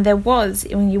 And there was,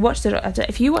 when you watch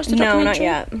if you watch the documentary,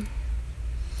 No, not yet.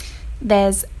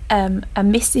 there's a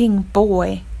missing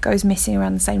boy goes missing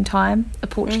around the same time, a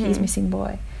Portuguese missing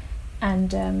boy,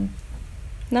 and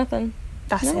Nothing.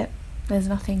 that's No. it. There's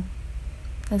nothing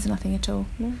at all.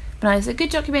 No. But no, it's a good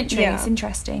documentary. Yeah. It's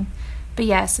interesting. But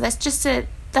yeah, so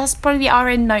that's probably our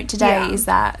end note today, is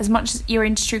that as much as you're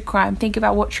into true crime, think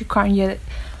about what true crime you're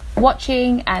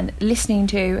watching and listening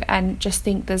to, and just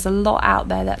think there's a lot out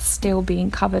there that's still being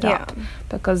covered up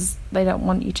because they don't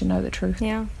want you to know the truth.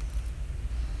 Yeah.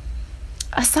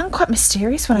 I sound quite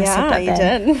mysterious when I said that. You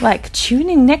did. Like, tune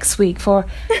in next week for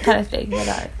kind of thing.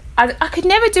 I could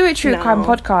never do a true crime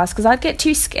podcast because I'd get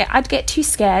too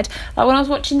scared. Like when I was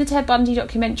watching the Ted Bundy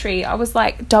documentary, I was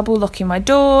like double locking my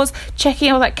doors, checking.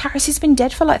 I was like, Caris has been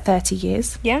dead for like 30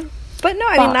 years. Yeah. But no,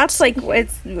 I mean, that's like,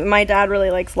 my dad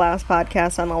really likes Last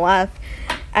Podcast on the Left.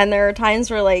 And there are times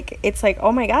where, like, it's like,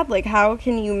 oh my God, like, how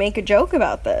can you make a joke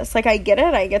about this? Like, I get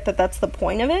that that's the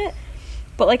point of it.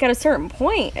 But, like, at a certain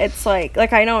point, it's like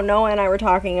I know Noah and I were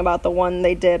talking about the one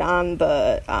they did on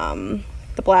the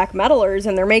black metalers,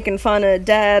 and they're making fun of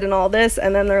Dead and all this,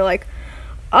 and then they're like,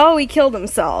 oh, he killed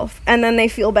himself, and then they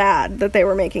feel bad that they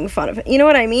were making fun of it. You know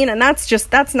what I mean? And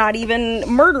that's not even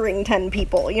murdering 10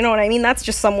 people. You know what I mean? That's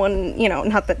just someone,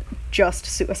 not that just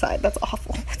suicide. That's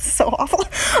awful. It's so awful.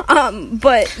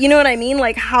 But you know what I mean?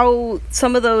 Like how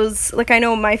some of those, like I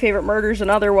know My Favorite Murder's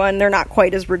another one. They're not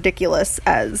quite as ridiculous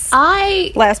as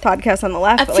Last Podcast on the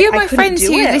Left. A few of my friends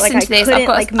who listen to this, I've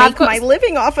got make my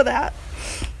living off of that.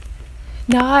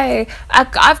 No,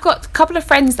 I've got a couple of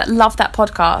friends that love that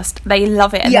podcast. They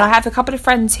love it. And I have a couple of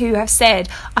friends who have said,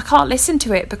 I can't listen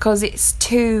to it because it's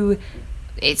too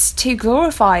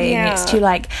glorifying. Yeah. It's too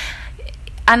like...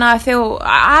 And I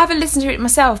haven't listened to it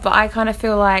myself, but I kind of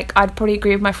feel like I'd probably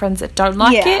agree with my friends that don't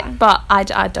like it, but I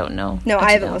don't know. No,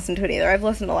 I haven't listened to it either. I've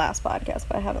listened to Last Podcast,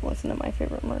 but I haven't listened to My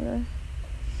Favorite Murder.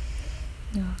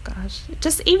 Oh gosh.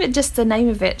 Just the name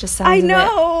of it just sounds I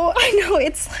know,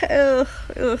 it's...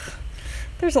 ugh.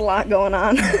 There's a lot going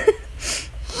on.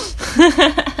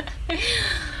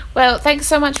 Well, thanks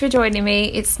so much for joining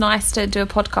me. It's nice to do a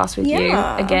podcast with you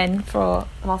again for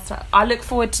last time. I look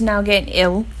forward to now getting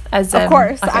ill. As of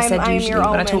course, like I said, usually your when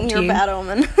omen, I talk to you. Bad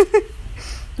omen.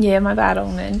 Yeah, my bad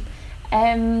omen.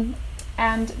 And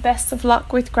best of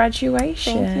luck with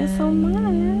graduation. Thank you so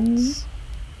much.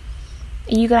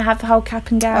 Are you gonna have the whole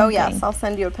cap and gown? Oh yes, thing? I'll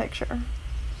send you a picture.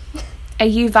 Are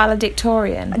you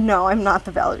valedictorian? No, I'm not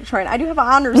the valedictorian. I do have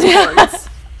honors boards,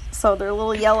 so they're a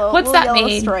little yellow. What's that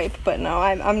mean? Stripe, but no,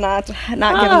 I'm not giving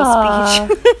a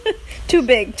speech. Too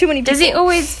big, too many people. Does it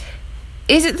always?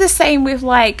 Is it the same with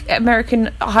like American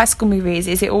high school movies?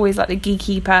 Is it always like the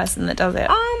geeky person that does it?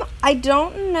 I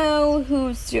don't know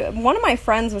who's doing. One of my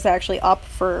friends was actually up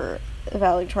for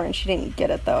valedictorian. She didn't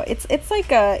get it though. It's like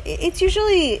it's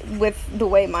usually with the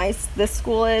way this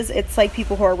school is. It's like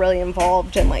people who are really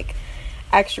involved in like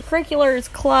extracurriculars,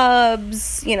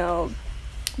 clubs,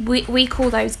 we call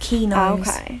those keynotes.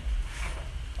 Okay.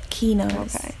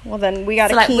 Keynotes. Okay. Well then we got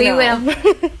so a like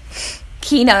keynote.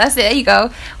 Keynote, that's it, there you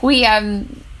go. We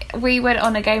went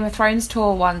on a Game of Thrones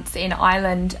tour once in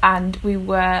Ireland, and we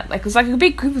were like, it was like a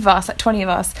big group of us, like 20 of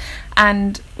us,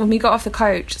 and when we got off the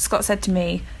coach, Scott said to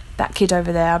me, that kid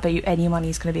over there, I bet you any money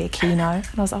is going to be a keynote.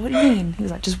 And I was like, what do you mean? He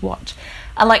was like, just watch.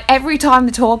 And like every time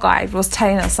the tour guide was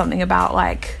telling us something about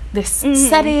like this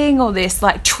setting or this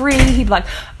like tree, he'd be like,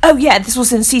 oh yeah, this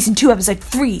was in season 2 episode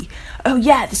 3. Oh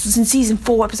yeah, this was in season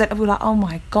 4 episode. And we were like, oh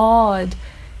my god,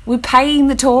 we're paying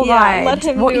the tour guide. Let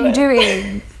him what do are you it.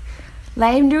 doing?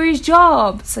 Let him do his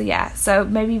job. So yeah, so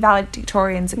maybe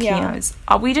valedictorians are keynotes.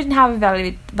 We didn't have a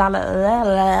valedictorian.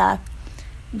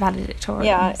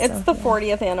 Yeah, so, it's the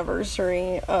 40th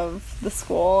anniversary of the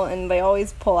school, and they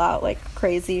always pull out like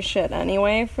crazy shit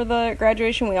anyway for the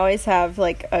graduation. We always have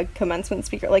like a commencement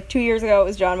speaker. Like 2 years ago it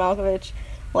was John Malkovich.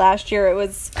 Last year it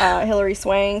was Hilary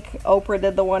Swank. Oprah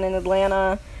did the one in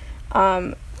Atlanta.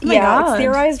 It's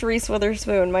theorized Reese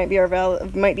Witherspoon might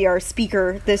be our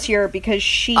speaker this year because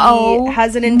she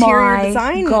has an interior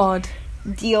design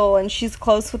deal, and she's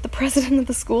close with the president of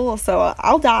the school. So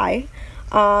I'll die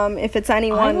if it's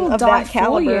anyone of that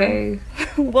caliber.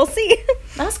 We'll see.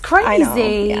 That's crazy. I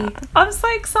know, yeah. I'm so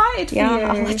excited for you.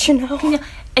 I'll let you know.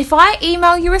 If I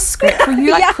email you a script, will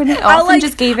you like print it off and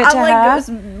just give it to her?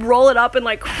 Just roll it up and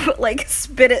like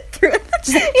spit it through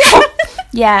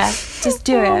Yeah, just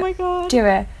do it. Oh my god. Do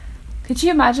it. Could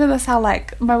you imagine that's how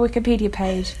like my Wikipedia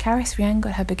page, Caris Ryan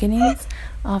got her beginnings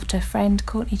after friend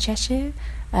Courtney Cheshire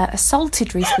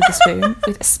assaulted Reese Witherspoon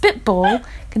with a spitball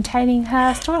containing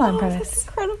her storyline premise. That's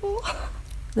incredible.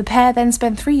 The pair then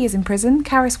spent 3 years in prison.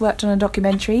 Caris worked on a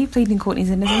documentary pleading Courtney's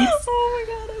innocence. Oh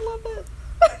my god, I love it.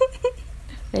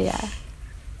 But yeah.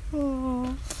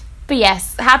 Oh. But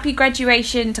yes, happy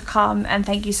graduation to come, and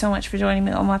thank you so much for joining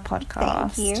me on my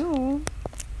podcast. Thank you.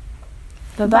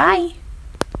 Bye-bye.